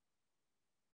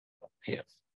here.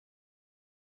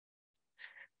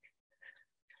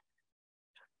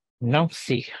 Now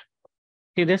see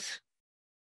this.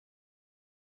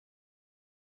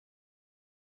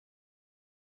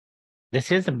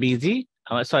 This is a BZ.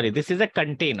 Sorry, this is a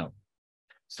container.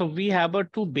 So we have a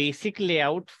two basic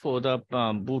layout for the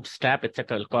Bootstrap. It's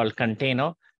called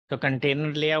container. So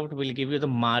container layout will give you the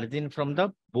margin from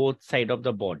the both side of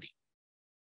the body.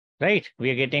 Right?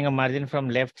 We are getting a margin from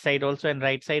left side also and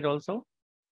right side also.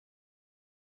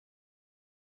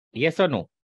 Yes or no?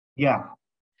 Yeah.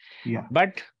 Yeah.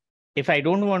 But if I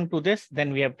don't want to this,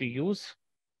 then we have to use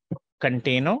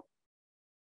container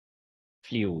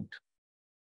fluid.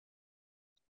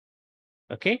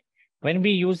 Okay. When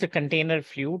we use the container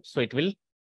fluid, so it will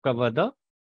cover the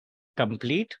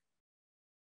complete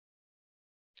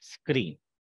screen.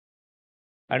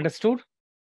 Understood?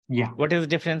 Yeah. What is the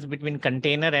difference between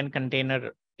container and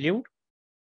container fluid?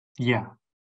 Yeah.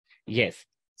 Yes.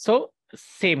 So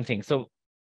same thing. So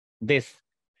this.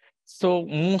 So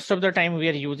most of the time we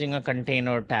are using a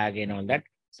container tag and all that.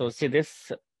 So see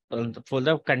this for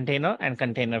the container and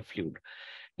container fluid.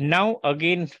 Now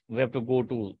again we have to go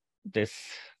to this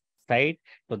side.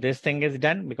 So this thing is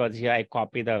done because here I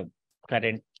copy the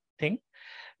current thing.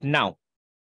 Now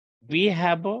we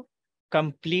have a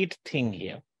complete thing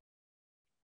here.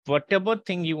 Whatever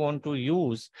thing you want to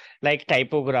use, like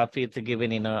typography, it's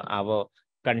given in our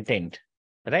content,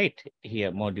 right?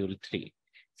 Here, module 3.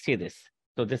 See this.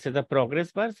 So this is the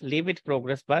progress bar. Leave it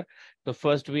progress bar. So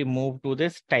first we move to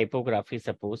this typography,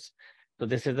 suppose. So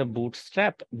this is the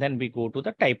bootstrap. Then we go to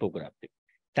the typography.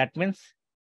 That means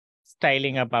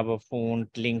styling up our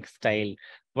font, link style,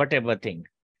 whatever thing.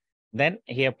 Then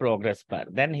here progress bar.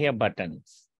 Then here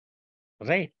buttons,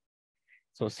 right?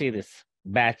 So see this,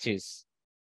 batches,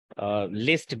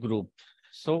 list group.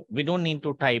 So we don't need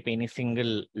to type any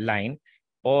single line.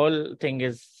 All thing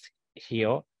is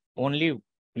here. Only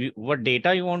what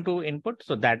data you want to input.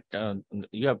 So that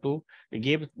you have to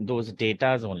give those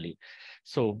datas only.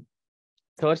 So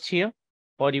search here,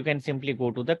 or you can simply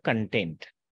go to the content.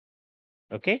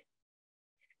 Okay.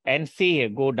 And see here,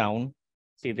 go down.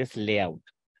 See this layout.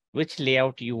 Which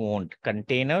layout you want?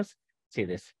 Containers. See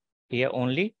this. Here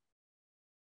only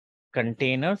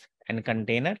containers and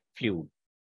container fluid.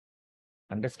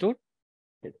 Understood?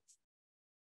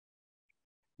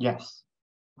 Yes.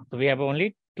 So we have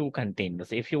only two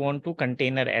containers. If you want to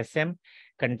container SM,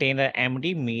 container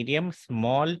MD, medium,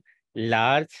 small,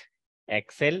 large,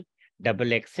 XL,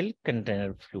 double XL,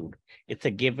 container fluid. It's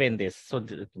a given this. So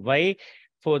why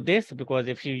for this? Because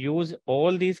if you use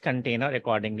all these container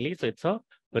accordingly, so it's a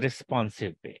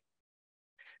responsive way.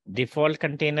 Default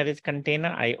container is container.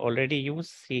 I already use,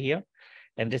 see here.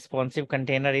 And responsive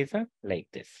container is like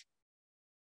this.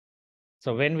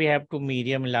 So when we have to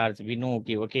medium, large, we know,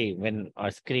 okay, when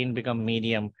our screen become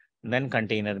medium, then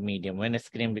container medium. When a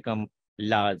screen become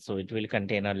large, so it will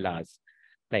container large,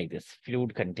 like this,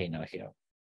 fluid container here.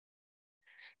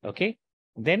 Okay,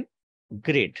 then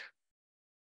grid.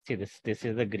 See this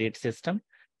is the grid system.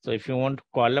 So if you want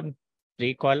column,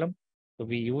 3 column, so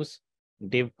we use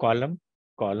div column,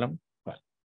 column.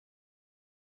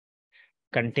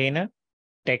 Container,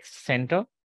 text center.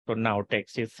 So now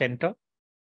text is center.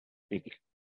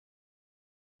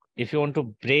 If you want to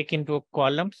break into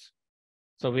columns,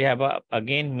 so we have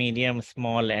again medium,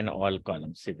 small, and all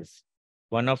columns. See this.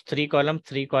 One of 3 column,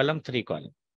 3 column, 3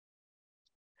 column.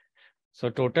 So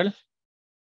total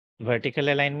vertical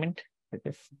alignment with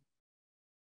this.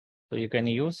 So you can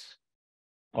use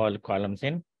all columns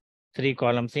in 3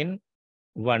 columns in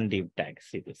one div tag.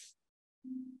 See this.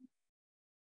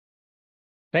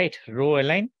 Right. Row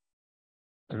align.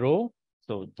 Row.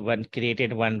 So one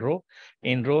created one row.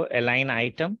 In row align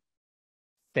item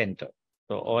center.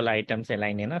 So all items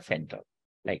align in a center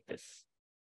like this.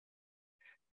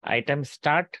 Item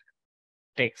start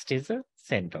text is a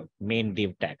center, main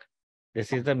div tag.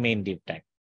 This is the main div tag.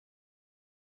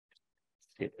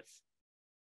 See this.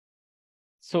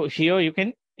 So here you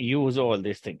can use all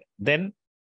this thing. Then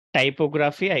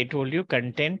typography, I told you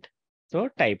content. So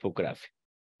typography.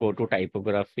 Go to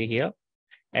typography here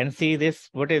and see this.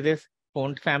 What is this?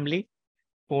 Font family,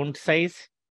 font size,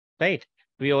 right?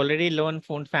 We already learned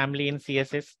font family in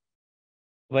CSS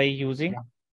by using.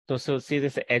 Yeah. So see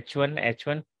this H1,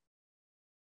 H1,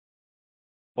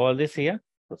 all this here.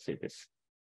 So see this.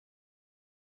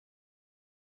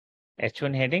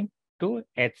 H1 heading to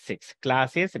H6.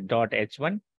 Classes dot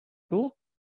H1 to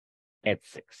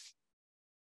H6.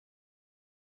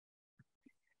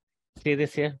 See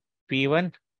this here.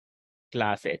 P1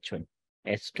 class H1,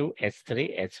 H2,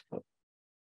 H3, H4.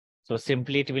 So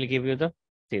simply it will give you the,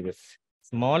 see this,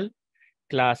 small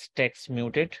class text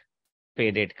muted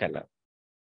faded color.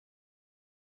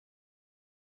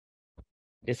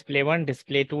 Display 1,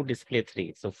 display 2, display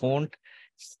 3. So font,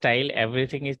 style,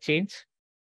 everything is changed.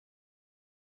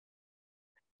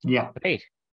 Yeah. Right.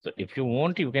 So if you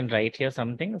want, you can write here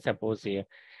something. Suppose here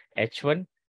H1.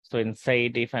 So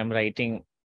inside, if I'm writing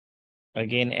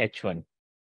again H1,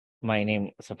 my name,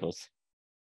 suppose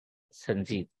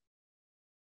Sanjeev.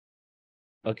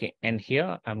 Okay. And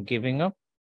here I'm giving a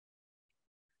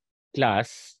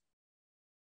class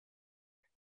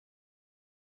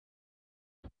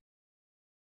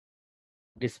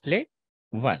display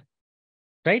 1,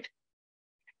 right?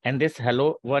 And this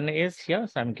hello 1 is here.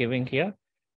 So I'm giving here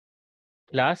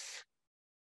class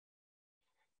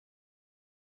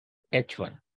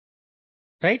H1,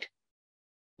 right?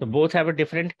 So both have a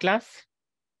different class.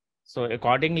 So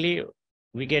accordingly,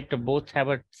 we get to both have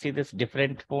a, see this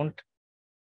different font,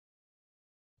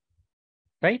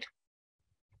 right?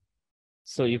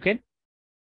 So you can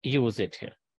use it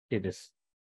here. See this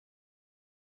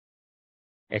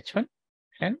H1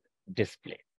 and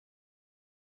display.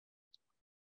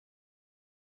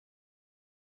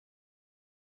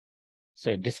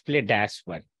 So display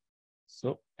 -1.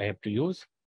 So I have to use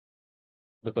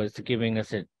because it's giving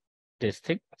us this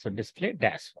thing. So display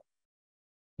 -1.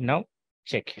 Now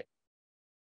check here.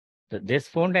 So this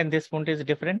font and this font is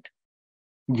different.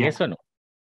 Yeah. Yes or no?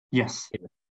 Yes.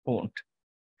 Font.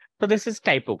 So this is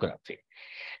typography.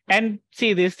 And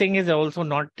see, this thing is also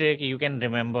not, you can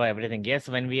remember everything. Yes,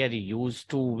 when we are used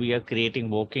to, we are creating,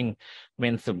 working,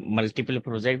 means multiple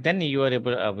projects, then you are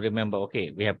able to remember,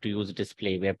 okay, we have to use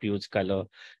display, we have to use color,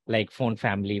 like font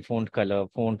family, font color,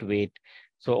 font weight.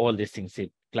 So all these things,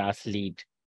 class lead,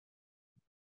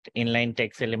 inline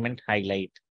text element,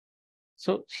 highlight.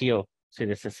 So here, see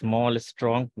this is small,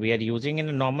 strong. We are using in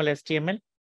a normal HTML.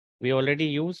 We already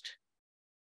used,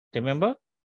 remember?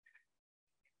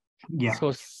 Yeah.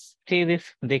 So see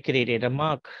this, they created a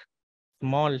mark,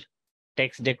 small,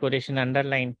 text decoration,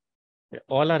 underline,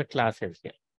 all our classes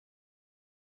here,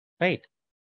 right?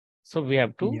 So we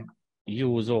have to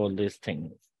use all these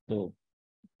things. So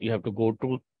you have to go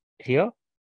to here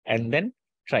and then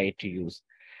try to use.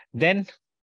 Then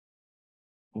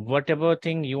whatever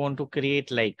thing you want to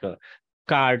create, like a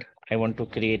card, I want to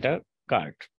create a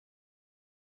card.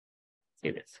 See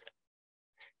this.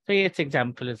 So its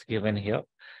example is given here.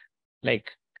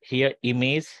 Like here,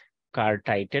 image, card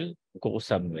title, go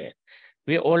somewhere.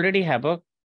 We already have a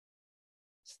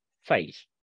file.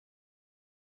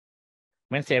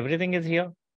 Means everything is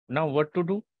here. Now what to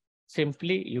do?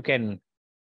 Simply you can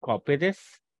copy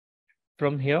this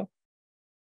from here,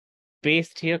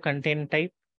 paste here content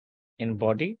type in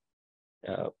body.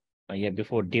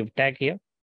 Before div tag here,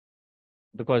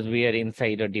 because we are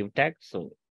inside a div tag.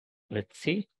 So let's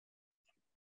see.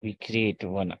 We create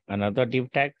another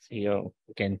div tag. Here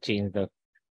you can change the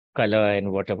color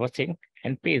and whatever thing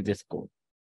and paste this code.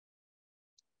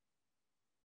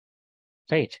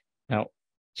 Right now,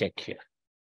 check here.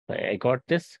 I got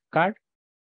this card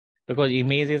because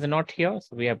image is not here.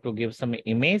 So we have to give some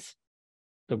image.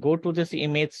 So go to this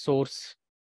image source.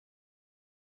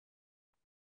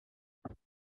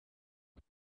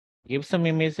 Give some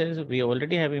images. We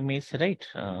already have image, right?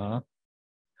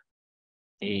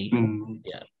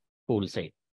 Yeah, full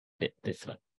site. This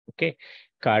one. Okay.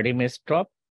 Card image drop.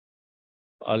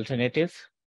 Alternatives.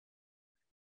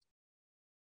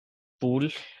 Pool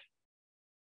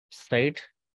site.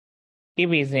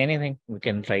 Image anything. We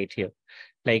can write here.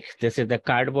 Like this is the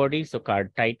card body. So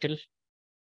card title.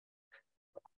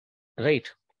 Right.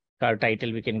 Card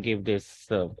title. We can give this.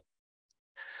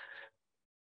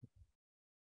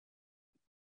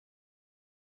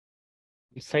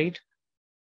 Side.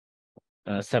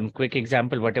 Some quick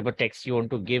example, whatever text you want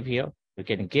to give here, we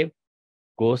can give,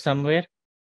 go somewhere,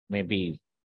 maybe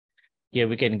here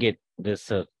we can get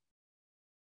this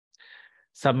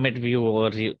submit view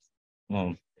or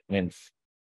means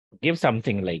give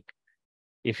something like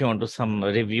if you want to some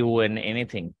review and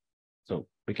anything. So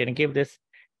we can give this.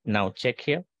 Now check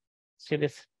here. See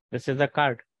this. This is the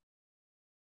card.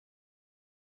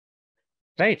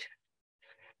 Right.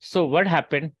 So what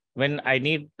happened when I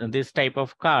need this type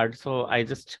of card? So I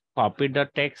just copied the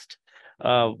text.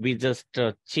 We just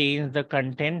change the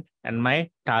content and my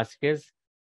task is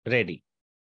ready.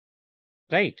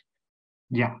 Right.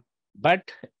 Yeah.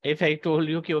 But if I told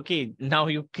you, okay, now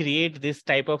you create this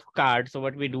type of card. So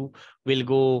what we do, we'll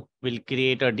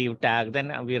create a div tag.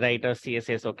 Then we write a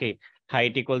CSS. Okay,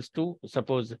 height equals to,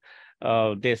 suppose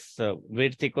this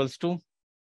width equals to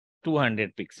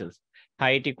 200 pixels.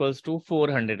 Height equals to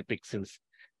 400 pixels.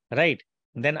 Right.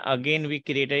 Then again, we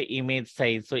create an image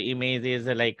size. So image is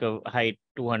like a height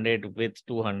 200, width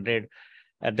 200.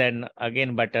 And then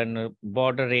again, button,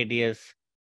 border radius.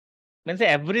 Means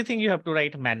everything you have to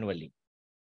write manually.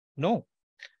 No.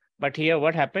 But here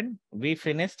what happened? We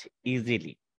finished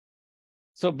easily.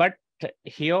 So, but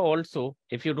here also,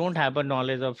 if you don't have a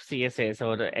knowledge of CSS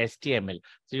or HTML,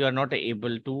 so you are not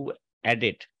able to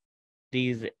edit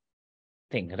these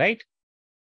things, right?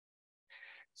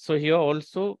 So here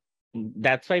also,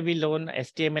 that's why we learn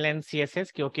HTML and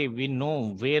CSS. Okay, we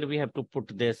know where we have to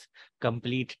put this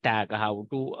complete tag, how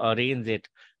to arrange it,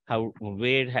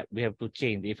 where we have to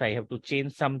change. If I have to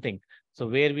change something, So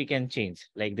where we can change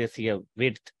like this here,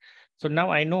 width. So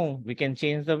now I know we can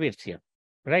change the width here,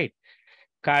 right?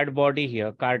 Card body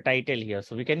here, card title here.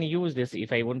 So we can use this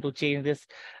if I want to change this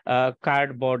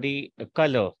card body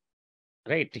color,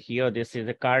 right? Here, this is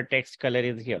the card text color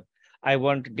is here. I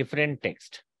want different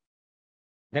text.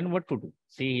 Then what to do?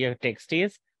 See here, text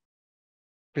is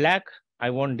black.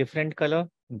 I want different color.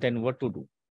 Then what to do?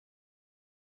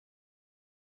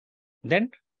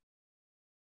 Then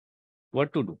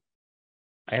what to do?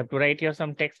 I have to write here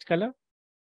some text color.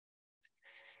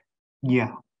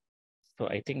 Yeah. So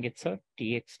I think it's a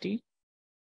txt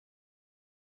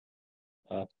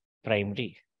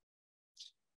primary.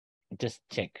 Just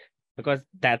check, because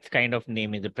that's kind of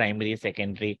name is the primary,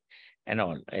 secondary, and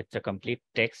all. It's a complete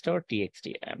text or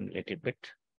txt. I'm a little bit.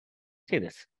 See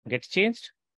this gets changed,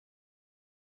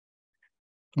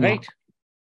 right?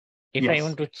 If I Yes.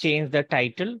 want to change the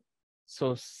title,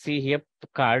 so see here,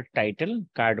 card title,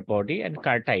 card body, and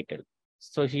card title.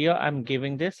 So here I'm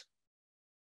giving this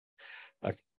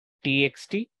a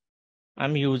txt.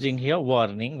 I'm using here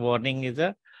warning. Warning is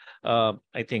a,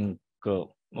 I think,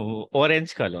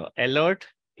 orange color. Alert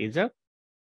is a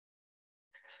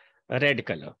red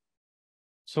color.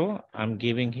 So I'm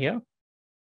giving here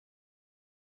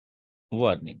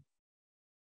warning.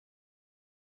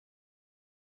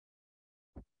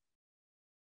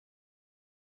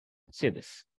 See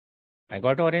this. I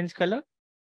got orange color.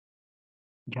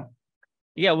 Yeah.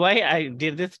 Yeah, why I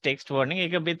did this text warning?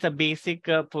 It's a basic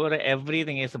for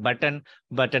everything. Is button,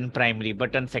 button primary,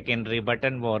 button secondary,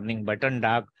 button warning, button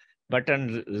dark,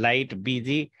 button light,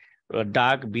 busy,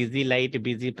 dark, busy, light,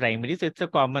 busy primary. So it's a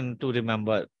common to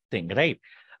remember thing, right?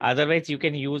 Otherwise, you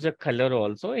can use a color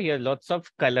also. Here, lots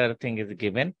of color thing is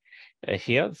given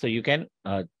here. So you can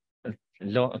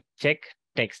check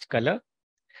text color.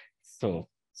 So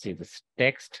see this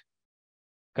text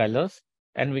colors,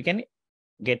 and we can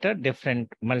get a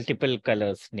different multiple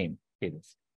colors name. See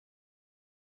this.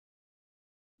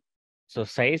 So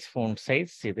size, font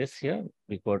size, see this here.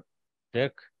 We got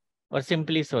there, or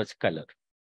simply search color.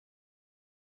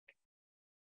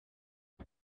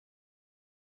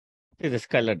 See this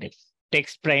color name.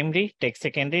 Text primary, text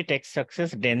secondary, text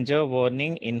success, danger,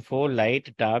 warning, info,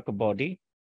 light, dark, body,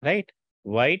 right?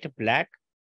 White, black.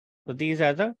 So these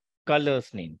are the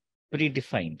colors name,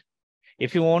 predefined.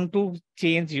 If you want to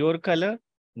change your color,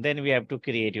 then we have to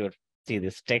create your, see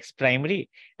this text primary,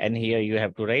 and here you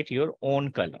have to write your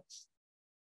own colors.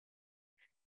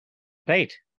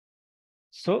 Right?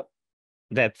 So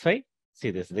that's why,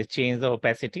 see this, they change the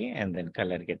opacity and then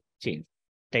color get changed.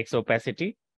 Text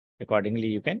opacity, accordingly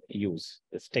you can use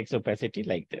this text opacity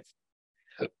like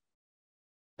this.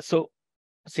 So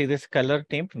see this color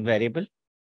name variable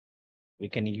we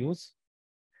can use.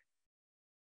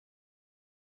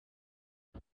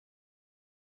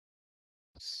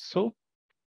 So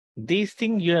these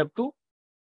things you have to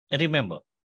remember.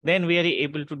 Then we are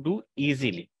able to do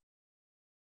easily.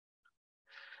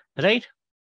 Right?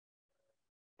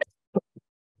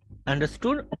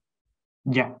 Understood?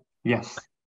 Yeah. Yes.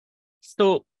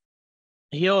 So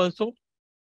here also,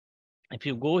 if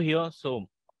you go here, so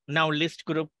now list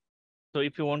group. So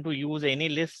if you want to use any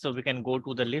list, so we can go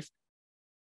to the list.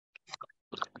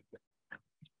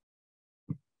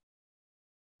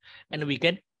 And we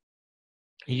can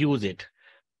use it.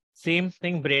 Same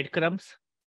thing, breadcrumbs.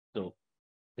 So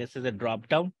this is a drop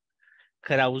down,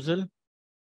 carousel.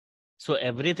 So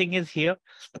everything is here.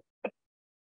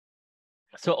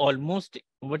 So almost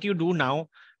what you do now,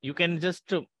 you can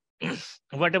just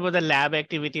whatever the lab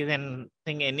activities and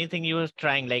thing, anything you are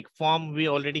trying, like form we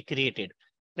already created,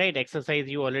 right? Exercise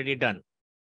you already done.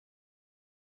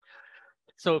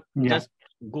 So just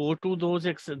go to those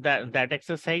that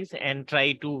exercise and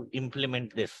try to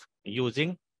implement this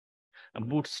using a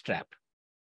Bootstrap.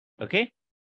 Okay.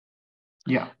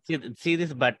 Yeah. See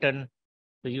this button.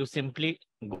 So you simply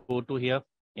go to here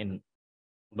in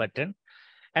button.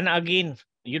 And again,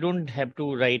 you don't have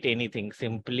to write anything.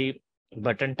 Simply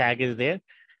button tag is there.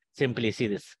 Simply see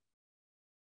this.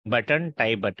 Button,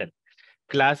 type button.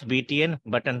 Class BTN,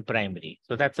 button primary.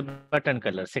 So that's a button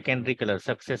color, secondary color,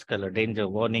 success color, danger,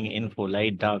 warning, info,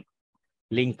 light, dark,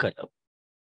 link color.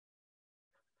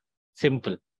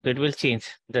 Simple. So it will change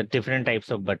the different types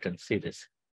of buttons. See this.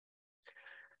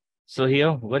 So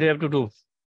here, what do you have to do?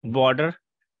 Border,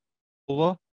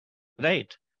 hover,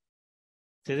 right?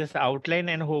 See this outline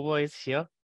and hover is here.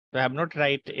 So I have not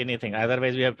write anything.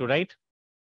 Otherwise, we have to write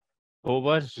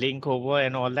hover, link over,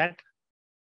 and all that.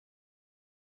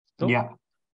 So, yeah.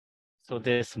 So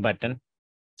this button.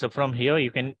 So from here,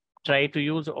 you can try to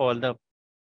use all the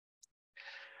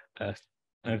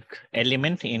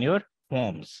element in your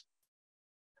forms.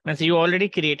 Means you already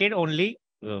created, only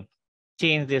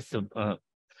change this,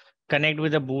 connect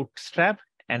with the Bootstrap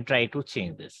and try to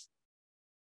change this.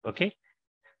 Okay.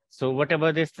 So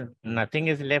whatever this, nothing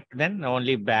is left then,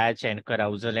 only batch and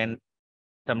carousel and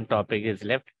some topic is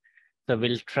left. So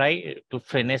we'll try to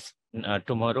finish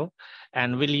tomorrow,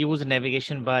 and we'll use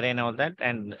navigation bar and all that,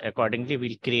 and accordingly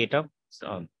we'll create a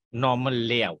normal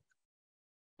layout.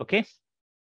 Okay.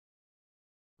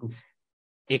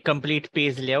 A complete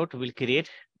page layout we'll create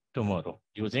tomorrow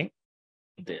using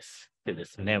this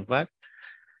nav bar.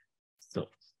 So,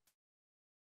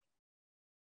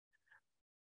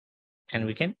 and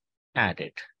we can add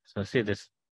it. So see this,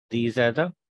 these are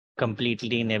the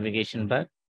completely navigation bar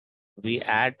we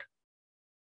add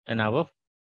in our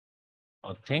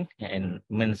thing, and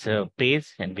means page,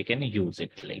 and we can use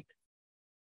it like.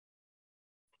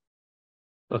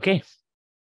 Okay.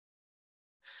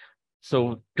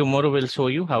 So tomorrow we'll show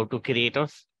you how to create a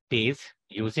page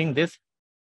using this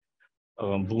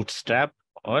Bootstrap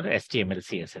or HTML,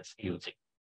 CSS using.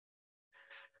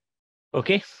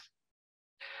 Okay.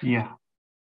 Yeah.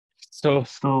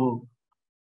 So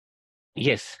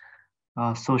yes.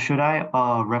 So should I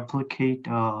replicate?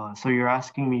 So you're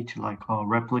asking me to like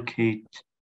replicate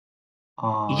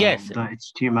Yes. the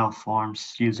HTML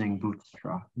forms using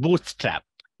Bootstrap. Bootstrap.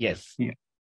 Yes. Yeah.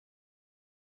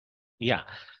 Yeah.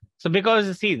 So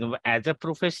because see, as a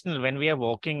professional, when we are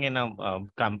working in a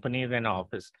company and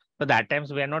office, so that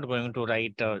times we are not going to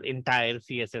write entire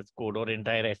CSS code or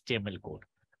entire HTML code,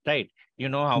 right? You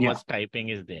know how much typing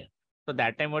is there. So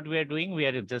that time what we are doing, we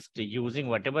are just using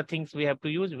whatever things we have to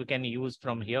use, we can use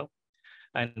from here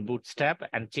and Bootstrap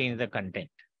and change the content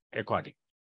according.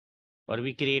 Or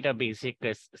we create a basic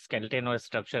skeleton or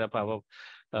structure of our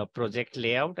project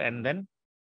layout, and then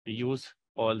use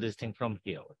all this thing from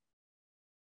here.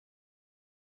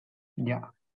 Yeah.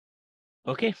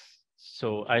 Okay.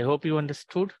 So I hope you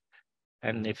understood.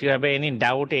 And if you have any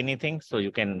doubt, anything, so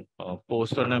you can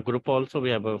post on a group also. We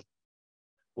have a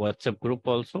WhatsApp group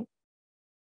also.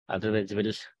 Otherwise,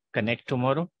 we'll connect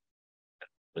tomorrow.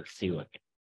 We'll see you again.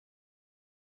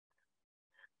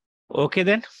 Okay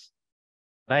then.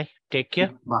 Bye. Take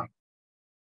care. Bye.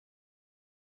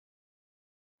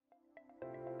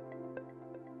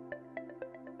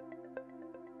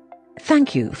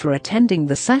 Thank you for attending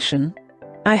the session.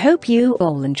 I hope you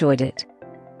all enjoyed it.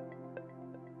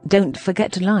 Don't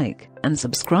forget to like and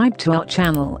subscribe to our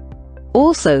channel.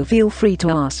 Also feel free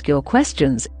to ask your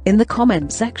questions in the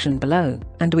comment section below,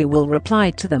 and we will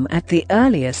reply to them at the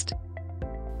earliest.